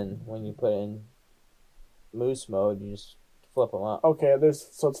 And then when you put in moose mode, you just flip them up. Okay,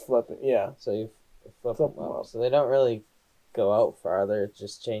 so it's flipping, yeah. So you flip them up. So they don't really go out farther. It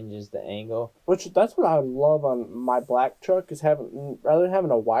just changes the angle. That's what I would love on my black truck is rather than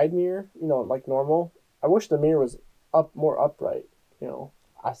having a wide mirror, like normal. I wish the mirror was more upright,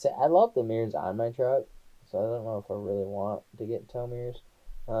 I love the mirrors on my truck, so I don't know if I really want to get tow mirrors.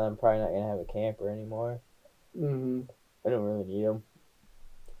 I'm probably not gonna have a camper anymore. Mm-hmm. I don't really need them.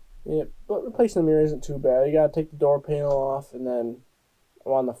 Yeah, but replacing the mirror isn't too bad. You gotta take the door panel off, and then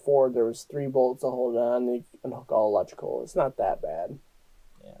on the Ford there was 3 bolts to hold it on, and you can hook all electrical. It's not that bad.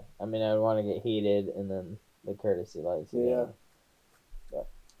 Yeah, I mean I would want to get heated, and then the courtesy lights. Yeah. But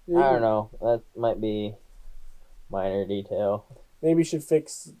I don't know. That might be minor detail. Maybe you should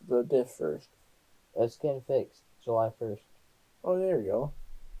fix the diff first. It's getting fixed July 1st. Oh, there you go.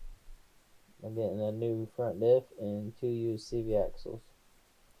 I'm getting a new front diff and 2 used CV axles.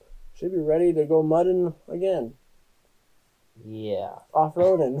 Should be ready to go mudding again. Yeah.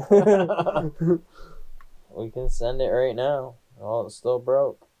 Off-roading. We can send it right now. Oh, it's still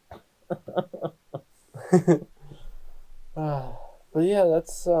broke. But yeah,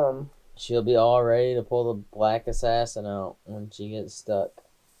 that's She'll be all ready to pull the black assassin out when she gets stuck.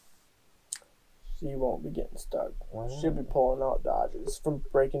 So you won't be getting stuck. Why not? She'll be pulling out Dodges from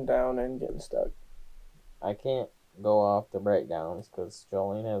breaking down and getting stuck. I can't go off the breakdowns because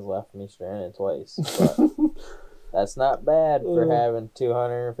Jolene has left me stranded twice. But that's not bad for having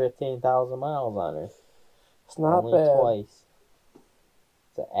 215,000 miles on her. It's not Only bad. Twice.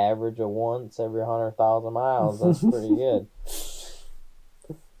 It's an average of once every 100,000 miles. That's pretty good.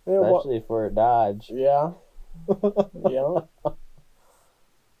 Especially for a Dodge. Yeah. Yeah.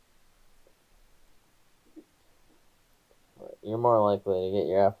 You're more likely to get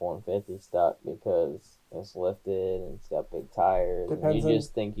your F-150 stuck because it's lifted and it's got big tires. And you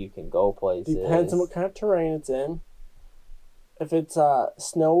just think you can go places. Depends on what kind of terrain it's in. If it's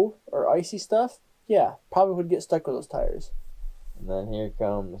snow or icy stuff, yeah, probably would get stuck with those tires. And then here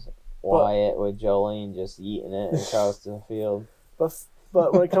comes Wyatt with Jolene just eating it across the field.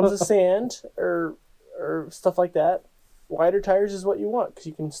 But when it comes to sand or stuff like that, wider tires is what you want because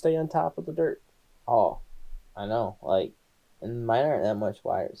you can stay on top of the dirt. Oh, I know. Like, and mine aren't that much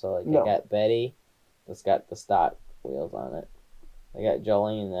wider. So, like, No. I got Betty that's got the stock wheels on it. I got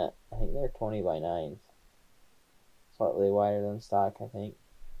Jolene that, I think they're 20 by 9s. Slightly wider than stock, I think.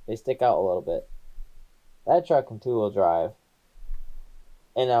 They stick out a little bit. That truck can two-wheel drive.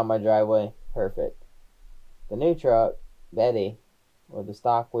 And out my driveway, perfect. The new truck, Betty, with the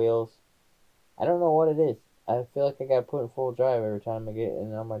stock wheels, I don't know what it is. I feel like I gotta put in full drive every time I get in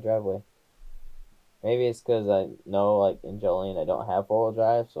and out my driveway. Maybe it's because I know, like, in Jolene, I don't have four-wheel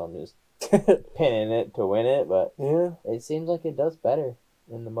drive, so I'm just pinning it to win it, but yeah, it seems like it does better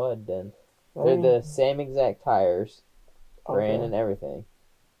in the mud than... They're the same exact tires, brand and everything.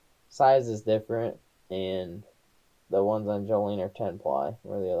 Size is different, and the ones on Jolene are 10-ply,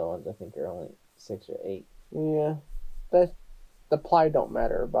 where the other ones I think are only 6 or 8. Yeah, the ply don't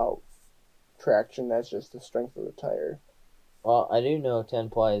matter about traction. That's just the strength of the tire. Well, I do know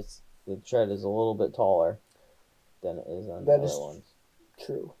 10-plies, the tread is a little bit taller than it is on the other ones.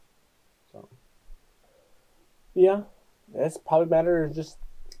 True. So. Yeah, it's probably matter of just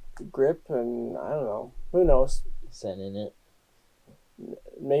grip and I don't know. Who knows? Sending it.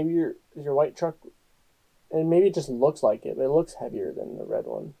 Maybe your white truck, and maybe it just looks like it, but it looks heavier than the red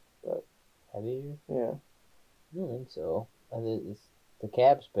one. But heavier? Yeah. I don't think so. The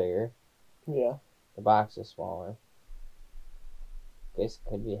cab's bigger. Yeah. The box is smaller. Guess it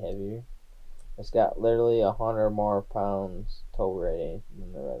could be heavier. It's got literally 100 more pounds tow rating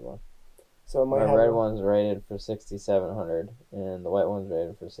than the red one. So the red one's rated for 6,700 and the white one's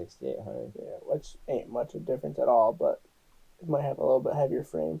rated for 6,800. Yeah, which ain't much of a difference at all, but it might have a little bit heavier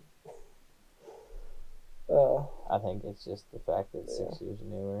frame. I think it's just the fact that it's 6 years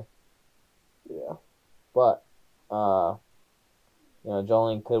newer. Yeah. But,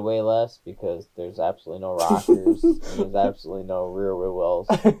 Jolene could weigh less because there's absolutely no rockers and there's absolutely no rear wheel wells.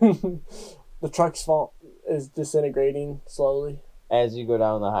 The truck's fault is disintegrating slowly. As you go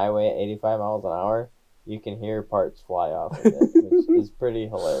down the highway at 85 miles an hour, you can hear parts fly off of it, which is pretty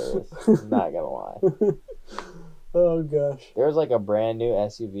hilarious. I'm not gonna lie. Oh gosh. There was like a brand new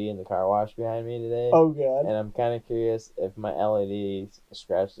SUV in the car wash behind me today. Oh god. And I'm kind of curious if my LED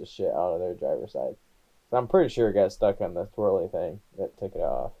scratched the shit out of their driver's side. So I'm pretty sure it got stuck on the twirly thing that took it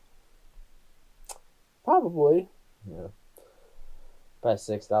off. Probably. Yeah. Best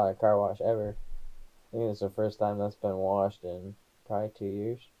 $6 car wash ever. I think it's the first time that's been washed in probably 2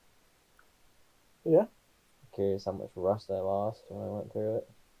 years. Yeah. I'm curious how much rust I lost when I went through it.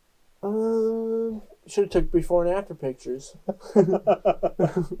 Should have took before and after pictures.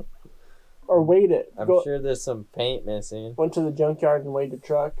 Or weighed it. I'm sure there's some paint missing. Went to the junkyard and weighed the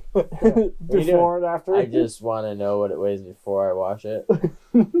truck. Before and after. I just want to know what it weighs before I wash it.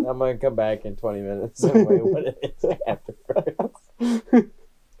 I'm going to come back in 20 minutes and weigh what it is afterwards.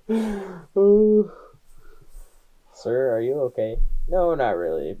 Sir, are you okay? No, not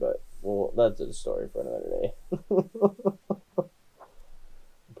really, but well, that's a story for another day.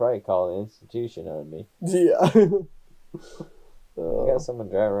 Probably call the institution on me. Yeah. I got someone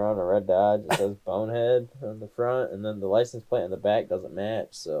driving around a red Dodge that says Bonehead on the front, and then the license plate on the back doesn't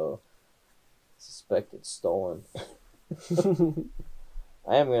match, so I suspect it's stolen.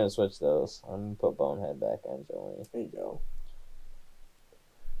 I am going to switch those. I'm going to put Bonehead back on Jolene. There you go.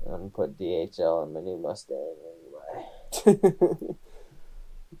 I'm going to put DHL on my new Mustang when you buy.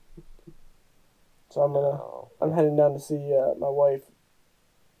 So I'm heading down to see my wife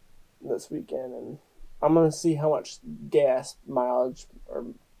this weekend, and I'm gonna see how much gas mileage or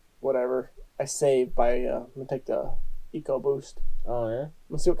whatever I save by I'm gonna take the EcoBoost. Oh yeah. I'm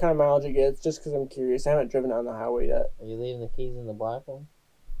gonna see what kind of mileage it gets, just because I'm curious. I haven't driven on the highway yet. Are you leaving the keys in the black one?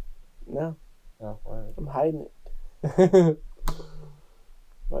 No. Oh, right. I'm hiding it.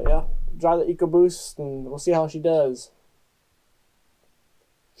 But yeah, drive the EcoBoost, and we'll see how she does.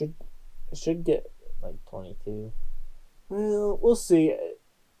 It should get like 22. Well, we'll see.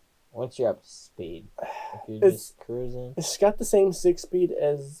 Once you're up to speed, if you're just cruising, it's got the same 6-speed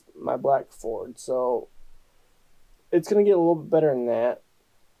as my black Ford, so it's gonna get a little bit better than that.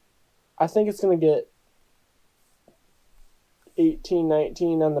 I think it's gonna get 18,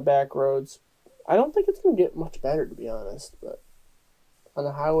 19 on the back roads. I don't think it's gonna get much better, to be honest, but on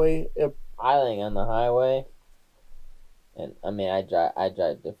the highway, I think on the highway, and I mean, I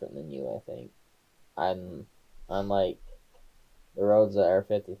drive different than you. I think on like the roads that are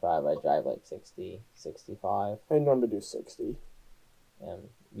 55, I drive like 60, 65. I normally do 60. And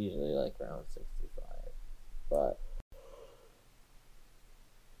usually like around 65, but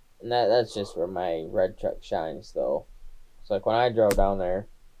and that's just where my red truck shines, though. So like when I drove down there,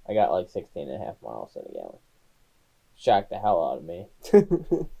 I got like 16.5 miles in a gallon. Shocked the hell out of me.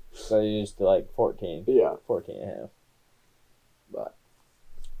 So you used to like 14. Yeah. 14.5. But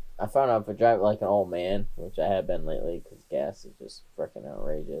I found out if I drive like an old man, which I have been lately because gas is just freaking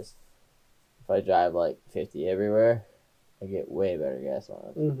outrageous. If I drive like 50 everywhere, I get way better gas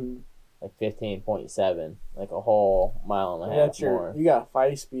mileage. Mm-hmm. Like 15.7, like a whole mile and a half more. You got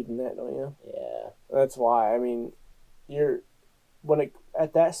 5-speed in that, don't you? Yeah. That's why. I mean,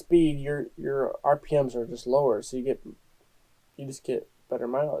 at that speed, your RPMs are just lower, so you just get better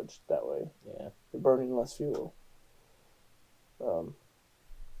mileage that way. Yeah. You're burning less fuel.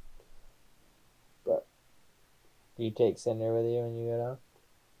 But do you take Cinder with you when you go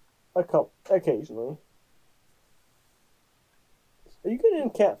down? Occasionally. Are you getting in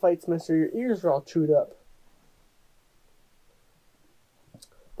cat fights, mister? Your ears are all chewed up.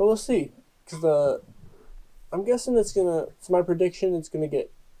 But we'll see. Because I'm guessing it's my prediction, it's going to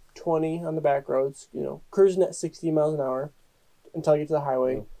get 20 on the back roads, cruising at 60 miles an hour until you get to the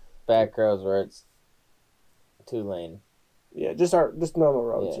highway. Back roads where it's 2-lane. Yeah, just normal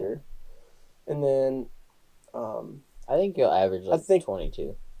roads here. And then, I think you'll average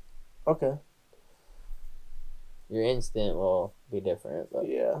 22. Okay. Your instant will be different, but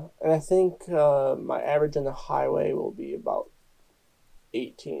yeah, and I think my average on the highway will be about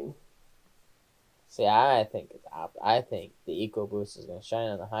 18. See, I think I think the EcoBoost is going to shine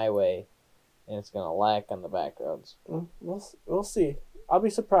on the highway, and it's going to lack on the back roads. We'll see. I'll be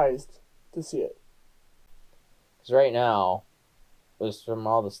surprised to see it. Because right now, just from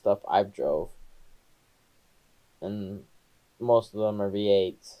all the stuff I've drove, and most of them are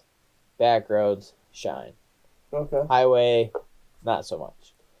V8s, back roads shine. Okay. Highway, not so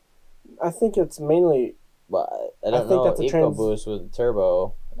much. I think it's mainly. But I think know. EcoBoost with the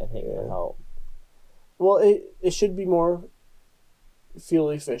turbo, I think will help. Well, it should be more fuel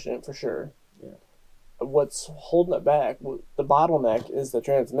efficient for sure. Yeah. What's holding it back? The bottleneck is the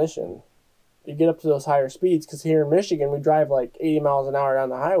transmission. You get up to those higher speeds because here in Michigan we drive like 80 miles an hour down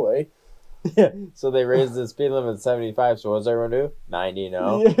the highway. Yeah. So they raised the speed limit to 75. So what does everyone do? 90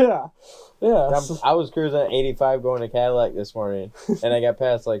 now. Yeah. Yeah. I was cruising at 85 going to Cadillac this morning, and I got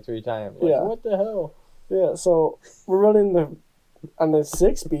passed like 3 times. Like, yeah. What the hell? Yeah. So we're running on the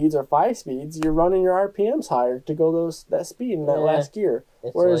 6 speeds or 5 speeds. You're running your RPMs higher to go that speed in that last gear.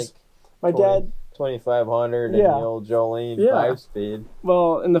 It's whereas like my dad 2500 and the old Jolene 5-speed.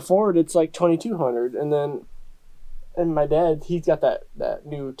 Well, in the Ford it's like 2200, and my dad, he's got that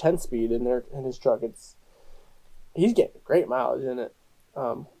new 10-speed in his truck. He's getting great mileage in it.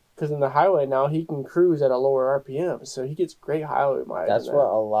 Because in the highway now he can cruise at a lower RPM, so he gets great highway mileage. That's what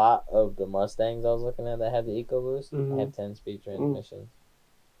a lot of the Mustangs I was looking at that have the EcoBoost have 10-speed transmissions.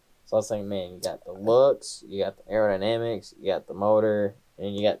 So I was like, man, you got the looks, you got the aerodynamics, you got the motor,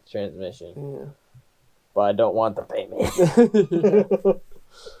 and you got the transmission. Yeah. But I don't want the payment.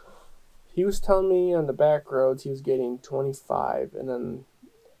 He was telling me on the back roads he was getting 25, and then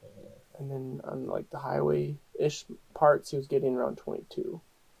on like the highway-ish parts he was getting around 22.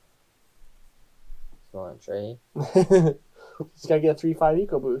 You want to trade? He's got to get a 3.5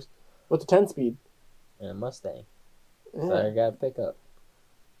 EcoBoost with the 10-speed. And a Mustang. Yeah. So I got to pick up.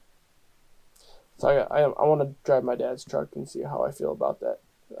 So I want to drive my dad's truck and see how I feel about that.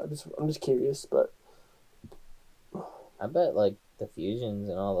 I'm just curious, but I bet like the Fusions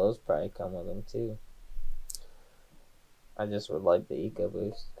and all those probably come with them too. I just would like the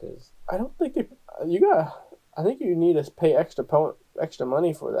EcoBoost because I don't think I think you need to pay extra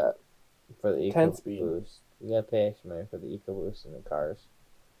money for that. For the 10-speed. EcoBoost, you gotta pay extra money for the EcoBoost in the cars.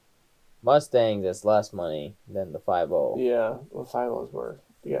 Mustangs, it's less money than the 5.0. Yeah, well, 5.0s were.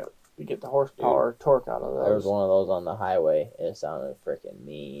 You get the horsepower, torque out of those. There was one of those on the highway. It sounded freaking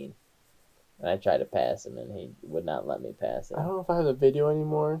mean. And I tried to pass him, and he would not let me pass him. I don't know if I have the video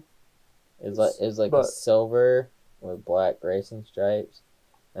anymore, It was like a silver with black racing stripes,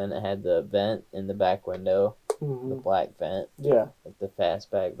 and it had the vent in the back window, the black vent. Yeah. Like the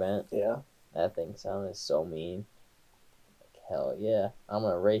fastback vent. Yeah. That thing sounded so mean. Like, hell yeah, I'm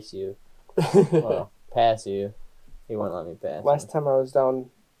gonna race you. Well, pass you. He wouldn't let me pass. Last time I was down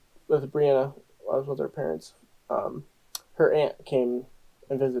with Brianna, I was with her parents. Her aunt came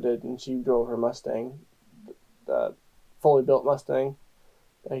and visited, and she drove her Mustang, the fully built Mustang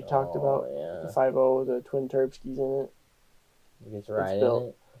that he talked about. Yeah. The 5.0, the twin turb skis in it. You get to ride in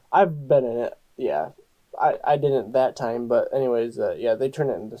it? I've been in it, yeah. I didn't that time, but anyways, yeah, they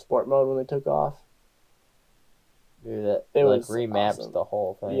turned it into sport mode when they took off. Dude, that it like was remaps awesome. The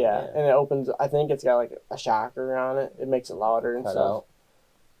whole thing. Yeah, and it opens. I think it's got like a shocker on it. It makes it louder and Cut stuff. out.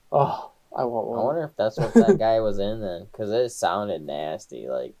 Oh, I want one. I wonder if that's what that guy was in then, because it sounded nasty.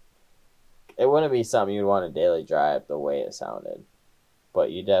 Like, it wouldn't be something you'd want to daily drive the way it sounded,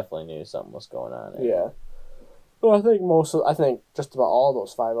 but you definitely knew something was going on. Yeah. Well, I think just about all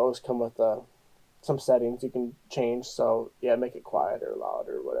those 5.0s come with some settings you can change. So yeah, make it quieter,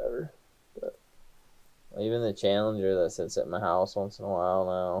 louder, whatever. But even the Challenger that sits at my house once in a while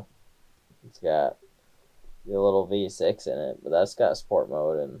now, it's got the little V6 in it, but that's got sport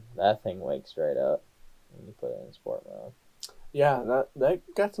mode, and that thing wakes right up when you put it in sport mode. Yeah, that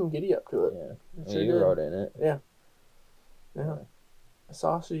got some giddy up to it. Yeah, you rode in it. Yeah. I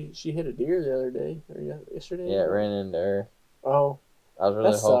saw she hit a deer the other day or yesterday. Yeah, it ran into her. Oh, I was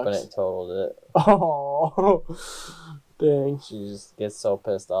really hoping it totaled it. Oh, dang. She just gets so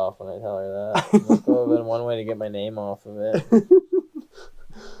pissed off when I tell her that. That would have been one way to get my name off of it.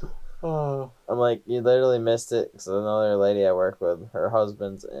 I'm like, you literally missed it. So another lady I work with, her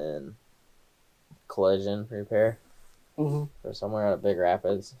husband's in collision repair for somewhere out of Big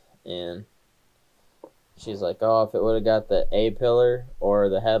Rapids, and she's like, oh, if it would have got the A-pillar or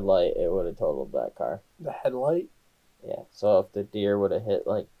the headlight, it would have totaled that car. The headlight? Yeah, so if the deer would have hit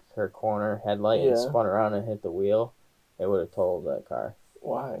like her corner headlight and spun around and hit the wheel, it would have totaled that car.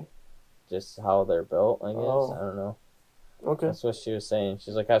 Why? Just how they're built, I guess. Oh. I don't know. Okay. That's what she was saying.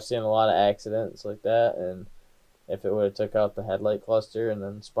 She's like, I've seen a lot of accidents like that, and if it would have took out the headlight cluster and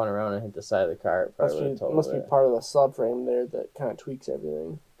then spun around and hit the side of the car, it probably would have totaled it. Must be part of the subframe there that kind of tweaks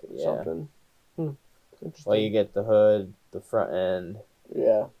everything. Something. Interesting. Well, you get the hood, the front end.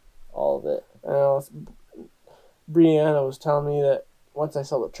 Yeah. All of it. I know. Brianna was telling me that once I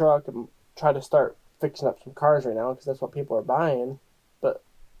sell the truck, I'm trying to start fixing up some cars right now because that's what people are buying. But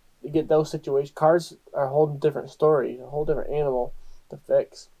you get those situations, cars are a whole different story, a whole different animal to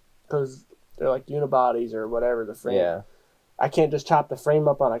fix because they're like unibodies or whatever, the frame. Yeah. I can't just chop the frame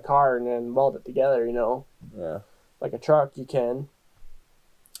up on a car and then weld it together, you know. Yeah. Like a truck, you can.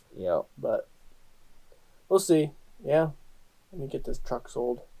 Yep. But we'll see. Yeah. Let me get this truck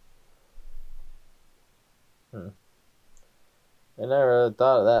sold. I never really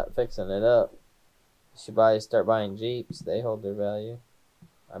thought of that, fixing it up. You should start buying Jeeps. They hold their value.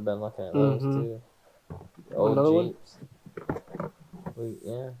 I've been looking at those too. Old Another Jeeps.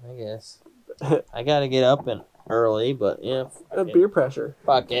 Yeah, I guess. I gotta get up and early, but yeah. Beer pressure.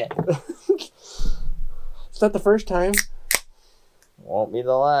 Fuck it. Is that the first time? Won't be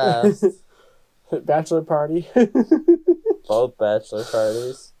the last. Bachelor party. Both bachelor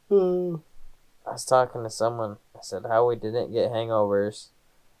parties. I was talking to someone. I said, how we didn't get hangovers.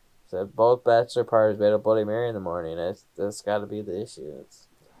 I said, both bachelor parties made a Bloody Mary in the morning. That's got to be the issue.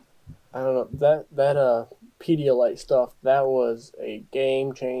 I don't know. That Pedialyte stuff, that was a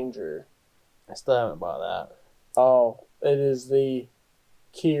game changer. I still haven't bought that. Oh, it is the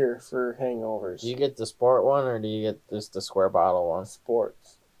cure for hangovers. Do you get the sport one, or do you get just the square bottle one?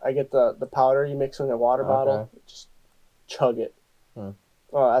 Sports. I get the powder you mix in a water bottle. Just chug it.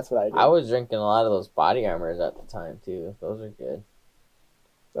 Oh, that's what I do. I was drinking a lot of those Body Armors at the time, too. Those are good.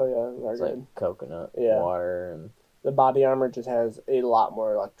 Oh, yeah, they're good. Like coconut water. And the Body Armor just has a lot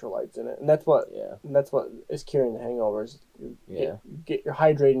more electrolytes in it. And that's what is curing the hangovers. You're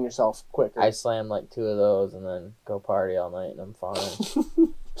hydrating yourself quicker. I slam like 2 of those and then go party all night and I'm fine.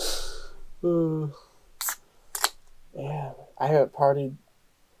 Yeah, I haven't partied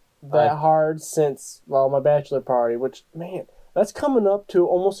that hard since, my bachelor party, which, man, that's coming up to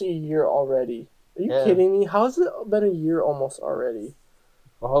almost a year already. Are you kidding me? How's it been a year almost already?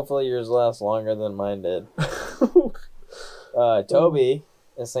 Well, hopefully yours lasts longer than mine did. Toby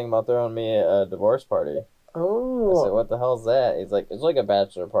is thinking about throwing me a divorce party. Oh. I said, what the hell's that? He's like, it's like a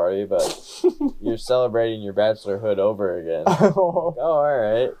bachelor party, but you're celebrating your bachelorhood over again. Oh,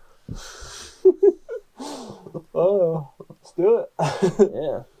 alright. Oh, let's do it.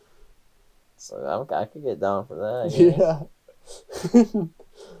 Yeah. So I could get down for that, I guess. Yeah.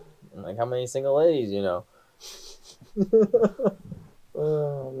 I'm like, how many single ladies you know?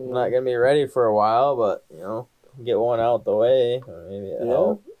 Oh, man. I'm not gonna be ready for a while, but you know, get one out the way, or maybe it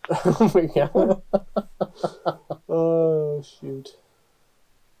help. Oh my god. Oh shoot.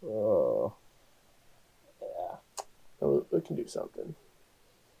 Oh, yeah. We can do something.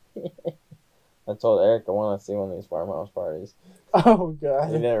 I told Eric I want to see one of these farmhouse parties. Oh He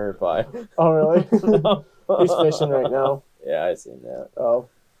god. didn't reply. Oh really? No. He's fishing right now. Yeah, I seen that. Oh.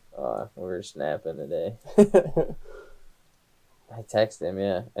 We were snapping today. I texted him,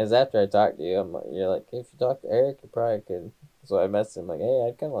 yeah. It was after I talked to you. I'm like, you're like, hey, if you talk to Eric, you probably could. So I messaged him like, hey,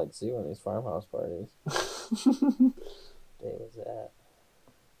 I'd kind of like to see one of these farmhouse parties. What day was that?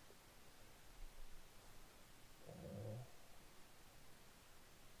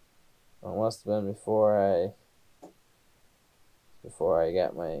 It must have been before I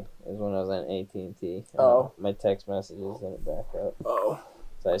got my. It was when I was on AT&T. Oh. My text messages didn't back up. Oh.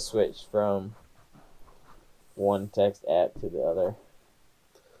 So I switched from one text app to the other.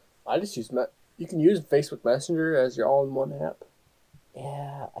 I just use you can use Facebook Messenger as your all-in-one app.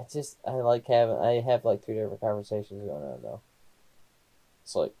 Yeah, I have like 2 different conversations going on though.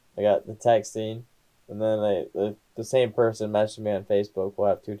 It's like I got the texting, and then the same person messaged me on Facebook. We'll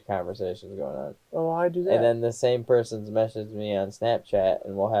have 2 conversations going on. Oh, I do that. And then the same person's messaged me on Snapchat,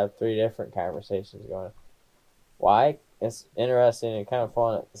 and we'll have 3 different conversations going on. Why? It's interesting and kind of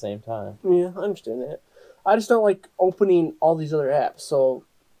fun at the same time. Yeah, I understand that. I just don't like opening all these other apps. So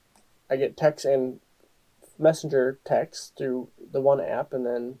I get text and Messenger text through the one app, and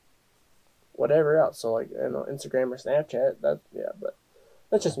then whatever else. So like, I don't know, Instagram or Snapchat. But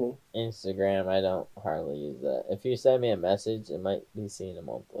that's just me. Instagram, I don't hardly use that. If you send me a message, it might be seen a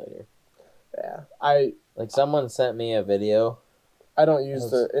month later. Yeah, like someone sent me a video. I don't use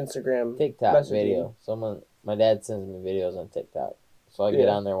the Instagram TikTok messaging. video. My dad sends me videos on TikTok, so I get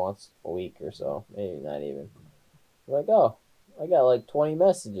on there once a week or so, maybe not even. I'm like, oh, I got like 20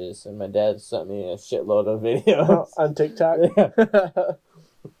 messages, and my dad sent me a shitload of videos on TikTok.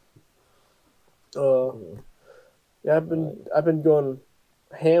 Yeah, I've been going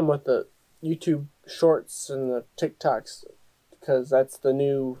ham with the YouTube Shorts and the TikToks because that's the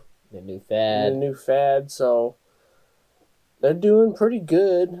new fad. So they're doing pretty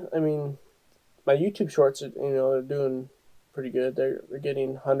good. I mean, my YouTube Shorts, they're doing pretty good. They're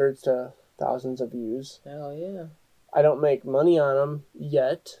getting hundreds to thousands of views. Hell yeah! I don't make money on them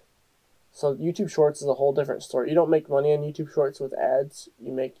yet. So YouTube Shorts is a whole different story. You don't make money on YouTube Shorts with ads.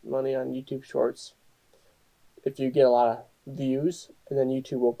 You make money on YouTube Shorts if you get a lot of views, and then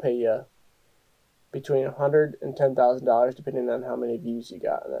YouTube will pay you between $100 and $10,000 depending on how many views you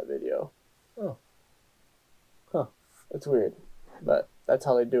got in that video. Oh. Huh. It's weird, but that's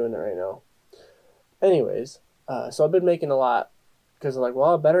how they're doing it right now. Anyways, so I've been making a lot because I'm like,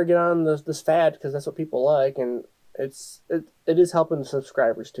 well, I better get on this fad because that's what people like, and it is helping the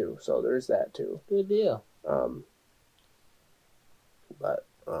subscribers too. So there's that too. Good deal.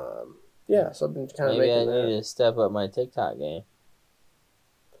 Yeah. So I've been kind of making that. Maybe I need to step up my TikTok game.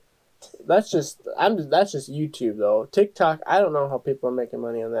 That's just YouTube though. TikTok, I don't know how people are making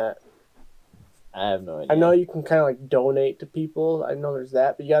money on that. I have no idea. I know you can kind of like donate to people. I know there's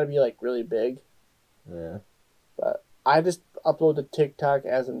that, but you got to be like really big. Yeah. But I just upload to TikTok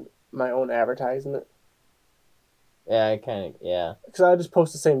as my own advertisement. Yeah, Because I just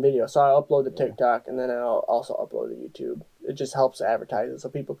post the same video, so I upload to TikTok and then I'll also upload to YouTube. It just helps advertise it, so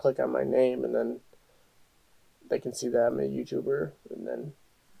people click on my name and then they can see that I'm a YouTuber, and then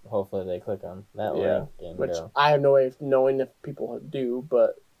hopefully they click on that link. And which I have no way of knowing if people do,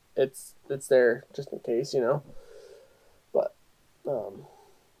 but it's there just in case, But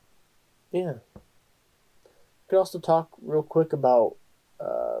yeah. Could also talk real quick about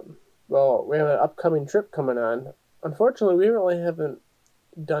we have an upcoming trip coming on. Unfortunately, we really haven't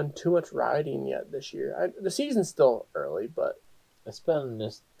done too much riding yet this year. The season's still early, but it's been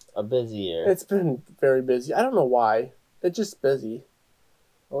just a busy year. It's been very busy. I don't know why. It's just busy.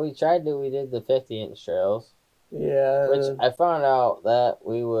 Well, we did the 50-inch trails. Yeah. Which I found out that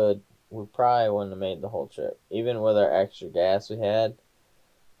we probably wouldn't have made the whole trip, even with our extra gas we had.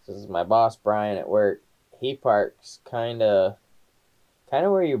 Because my boss Brian at work, he parks kind of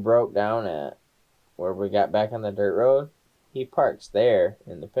where you broke down at, where we got back on the dirt road. He parks there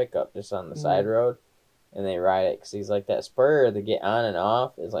in the pickup, just on the side road, and they ride it. Because he's like, that spur to get on and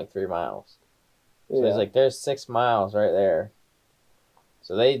off is like 3 miles. So he's like, there's 6 miles right there.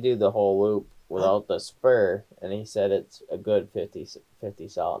 So they do the whole loop without the spur, and he said it's a good 50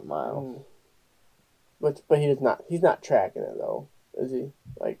 solid miles. But he's not tracking it though, is he?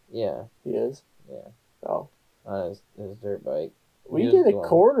 Like, yeah, he is. Yeah. Oh, on his dirt bike. We was did a going-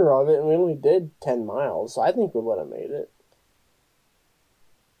 quarter of it, and we only did 10 miles, so I think we would have made it.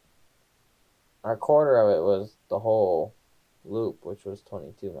 Our quarter of it was the whole loop, which was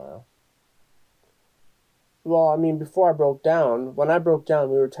 22 miles. Well, I mean, before I broke down, when I broke down,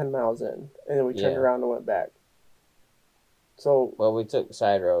 we were 10 miles in, and then we turned Yeah. around and went back. So, Well, we took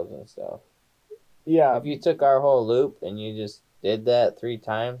side roads and stuff. yeah, If you took our whole loop and you just did that 3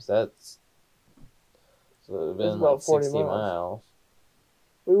 times, that's so it would have That's been about like 40 60 miles. miles.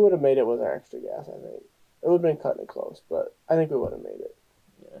 we would have made it with our extra gas, I think. It would have been cutting it close, but I think we would have made it.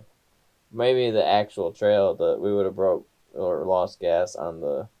 Maybe the actual trail that we would have broke or lost gas on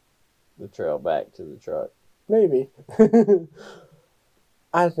the trail back to the truck. Maybe.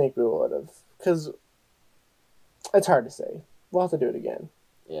 I think we would have, because it's hard to say. We'll have to do it again,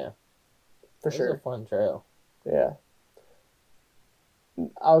 Yeah, for it was sure. a fun trail. Yeah.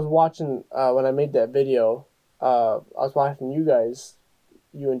 I was watching, when I made that video, I was watching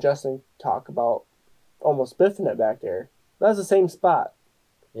you and Justin talk about almost biffing it back there. That was the same spot.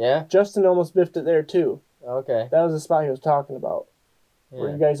 Yeah. Justin almost biffed it there too. Okay. That was the spot he was talking about. Where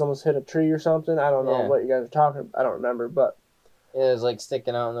Yeah. you guys almost hit a tree or something. I don't know Yeah. what you guys are talking about. I don't remember, but It was like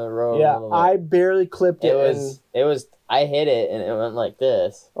sticking out in the road. yeah, a little bit. I barely clipped it. It was. I hit it and it went like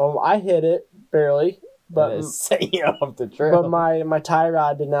this. I hit it barely, But but it set you off the trail. but my tie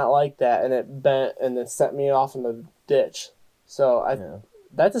rod did not like that, and it bent and it sent me off in the ditch. So Yeah.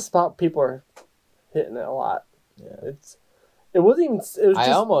 that's a spot people are hitting it a lot. Yeah. It wasn't even. It was I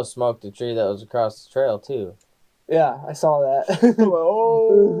just. almost smoked a tree that was across the trail too. Yeah, I saw that.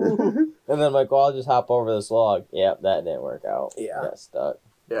 Oh. And then I'm like, well, I'll just hop over this log. Yep, that didn't work out. Yeah. Got stuck.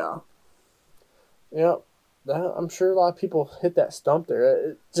 Yeah. Yep. I'm sure a lot of people hit that stump there.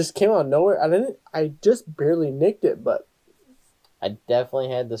 It just came out of nowhere. I just barely nicked it, but I definitely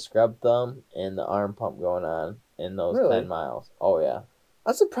had the scrub thumb and the arm pump going on in those Really? 10 miles. Oh, yeah.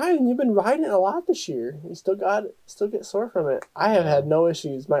 I'm surprised you've been riding it a lot this year. You still get sore from it. I have Yeah. had no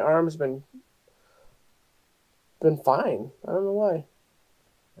issues. My arm's been fine. I don't know why.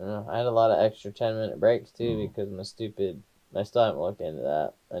 I don't know. I had a lot of extra 10-minute breaks too because I still haven't looked into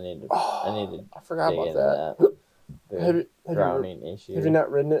that. I need to I forgot dig about into that. that. The Have you drowning issue. have you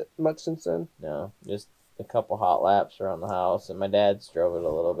not ridden it much since then? No, just a couple hot laps around the house, and my dad's drove it a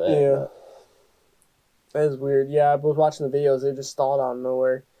little bit. Yeah. but- That is weird. Yeah, I was watching the videos. They just stalled out of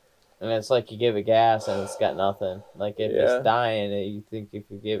nowhere. And it's like you give it gas and it's got nothing. Like if Yeah. it's dying, you think if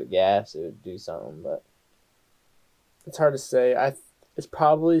you give it gas, it would do something. But It's hard to say. It's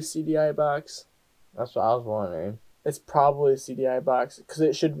probably a CDI box. that's what I was wondering. It's probably a CDI box because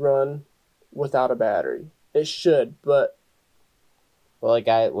it should run without a battery. It should, but Well, like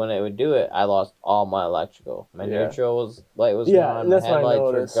when it would do it, I lost all my electrical. My Yeah. neutral light was Yeah, gone. and My that's what I headlights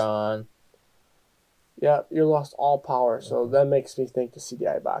were noticed. gone. yeah, you lost all power. So that makes me think the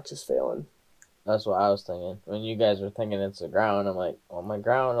CDI box is failing. That's what I was thinking. When you guys were thinking it's the ground, I'm like, well, all my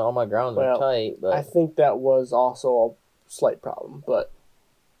grounds are Well, tight. But I think that was also a slight problem, but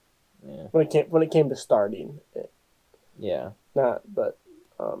yeah, when it came to starting, yeah, but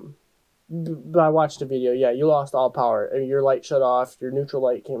I watched the video. Yeah, you lost all power. Your light shut off. Your neutral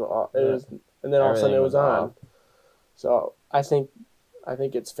light came off. It Yeah. was, and then all of a sudden it Everything was was on. off. So I think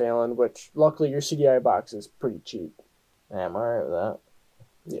it's failing. Which luckily your CDI box is pretty cheap. yeah, I'm alright with that.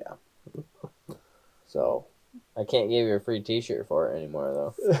 Yeah. So. I can't give you a free T-shirt for it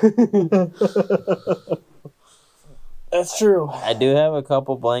anymore, though. That's true. I do have a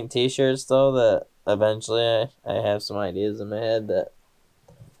couple blank T-shirts though that eventually I have some ideas in my head that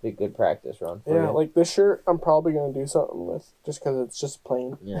be a good practice run for Yeah, you. like this shirt, I'm probably gonna do something with just because it's just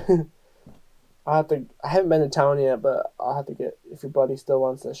plain. Yeah. I haven't been to town yet, but I'll have to get. If your buddy still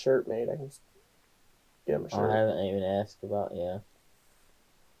wants a shirt made, I can get him a I shirt. haven't even asked about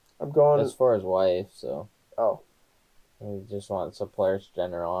I'm going. It's for his wife, so Oh, he just wants a Players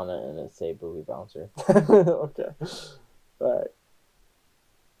General on it and it say Booby Bouncer. okay. All right.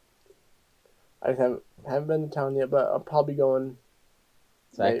 I just haven't been to town yet, but I'm probably going.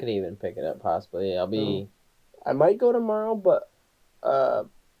 So I Maybe. could even pick it up possibly. I'll be I might go tomorrow, but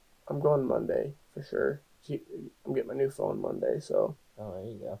I'm going Monday for sure. I'm getting my new phone Monday, so Oh, there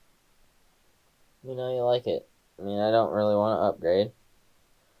you go. You know you like it. I mean, I don't really want to upgrade.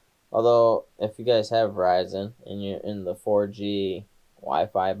 Although, if you guys have Verizon and you're in the 4G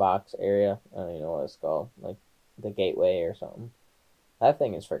Wi-Fi box area, I don't even know what it's called, like the gateway or something. That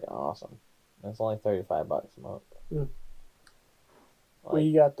thing is freaking awesome. It's only $35 a month. Hmm. Like,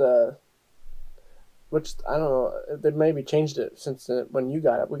 we got which I don't know. They maybe changed it since when you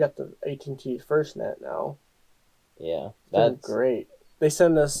got it. We got the AT&T FirstNet now. yeah, They're that's great. They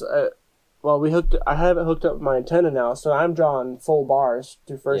send us Well, I have it hooked up with my antenna now, so I'm drawing full bars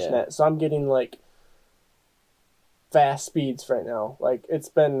through FirstNet. Yeah. So I'm getting like fast speeds right now. Like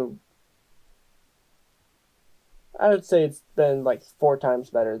I would say it's been like 4 times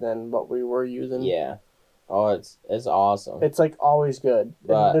better than what we were using. Yeah. Oh, it's awesome. It's like always good.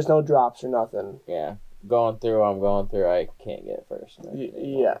 But There's no drops or nothing. yeah, going through what I'm going through, I can't get FirstNet.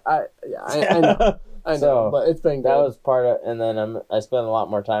 Yeah, I know. I know, So, but it's been good. That was part of, and then I spend a lot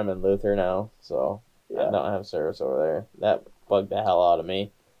more time in Luther now, so Yeah. I don't have service over there. That bugged the hell out of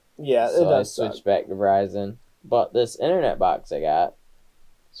me. Yeah, So it does. I switched back to Verizon. But this internet box I got,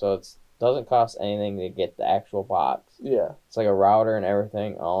 so it doesn't cost anything to get the actual box. Yeah. It's like a router and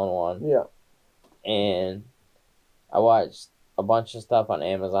everything all in one. Yeah. And I watched a bunch of stuff on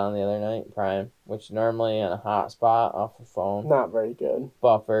Amazon the other night, Prime, which normally on a hotspot off the phone. Not very good.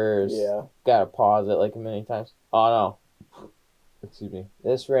 Buffers. Yeah. Gotta pause it like a million times. Oh no. Excuse me.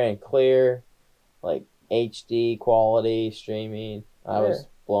 This ran clear, like HD quality streaming. I was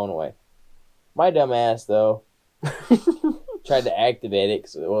blown away. My dumb ass though tried to activate it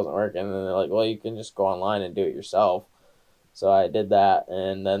because it wasn't working, and they're like, "Well, you can just go online and do it yourself." So I did that,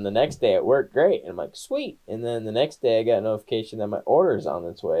 and then the next day it worked great, and I'm like, "Sweet!" And then the next day I got a notification that my order's on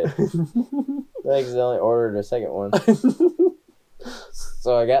its way. I accidentally ordered a second one.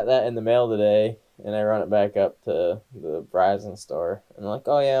 So I got that in the mail today, and I run it back up to the Verizon store. And they're like,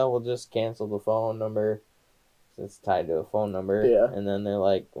 "Oh yeah, we'll just cancel the phone number. It's tied to a phone number." Yeah. And then they're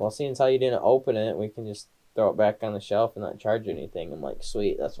like, "Well, seeing as how you didn't open it, we can just throw it back on the shelf and not charge you anything." I'm like,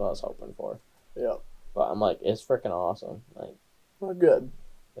 "Sweet, that's what I was hoping for." Yeah. But I'm like, it's freaking awesome. Like, Well, good.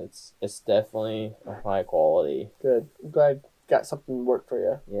 it's definitely a high quality. Good. I'm glad you got something to work for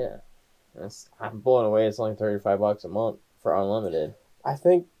you. Yeah. I'm blown away. It's only $35 a month for unlimited. I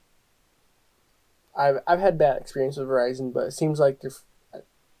think I've had bad experience with Verizon, but it seems like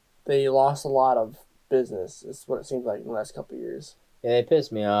they lost a lot of business. It's what it seems like in the last couple of years. Yeah, they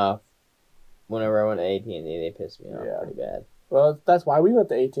pissed me off. Whenever I went to AT&T, they pissed me off Yeah. pretty bad. Well, that's why we went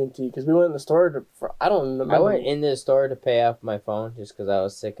to AT&T, because we went in the store I don't remember. I went in the store to pay off my phone just because I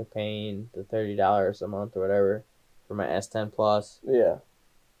was sick of paying the $30 a month or whatever for my S10 Plus, Yeah.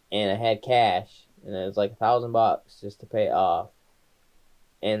 and I had cash, and it was like $1,000 just to pay it off.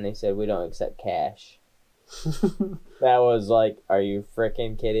 And they said, "We don't accept cash." That was like, are you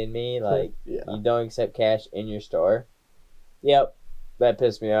freaking kidding me? Like, Yeah. You don't accept cash in your store? Yep. That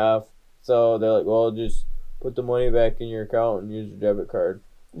pissed me off. So they're like, "Well, just put the money back in your account and use your debit card."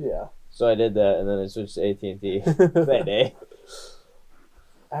 Yeah. So I did that, and then I switched to AT&T that day.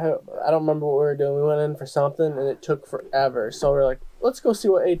 I don't remember what we were doing. We went in for something, and it took forever. So we're like, let's go see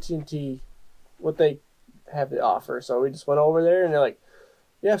what AT&T, what they have to offer. So we just went over there, and they're like,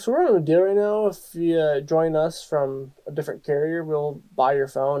 "Yeah, so we're on a deal right now. If you join us from a different carrier, we'll buy your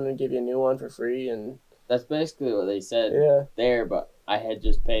phone and give you a new one for free." And That's basically what they said yeah, there, but I had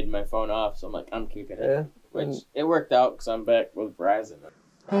just paid my phone off, so I'm like, I'm keeping it. yeah. Which, it worked out because I'm back with Verizon.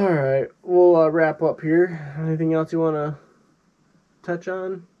 All right, we'll wrap up here. Anything else you want to touch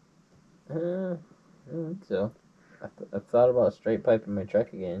on? I don't think so. I've thought about straight piping my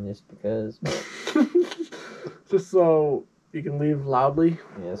truck again just because. Just so you can leave loudly.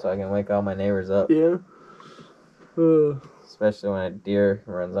 Yeah, so I can wake all my neighbors up. Yeah. Especially when a deer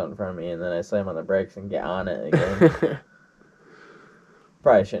runs out in front of me and then I slam on the brakes and get on it again.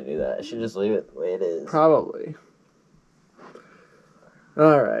 Probably shouldn't do that. I should just leave it the way it is. Probably.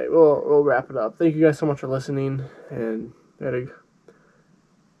 All right, we'll wrap it up. Thank you guys so much for listening, and we had a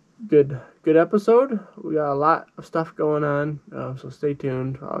good episode. We got a lot of stuff going on, so stay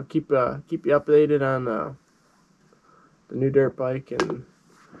tuned. I'll keep you updated on the new dirt bike and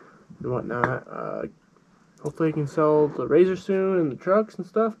whatnot. Hopefully, I can sell the Razor soon and the trucks and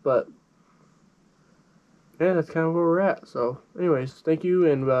stuff. But yeah, that's kind of where we're at. So, anyways, thank you,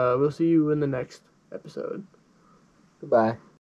 and we'll see you in the next episode. Goodbye.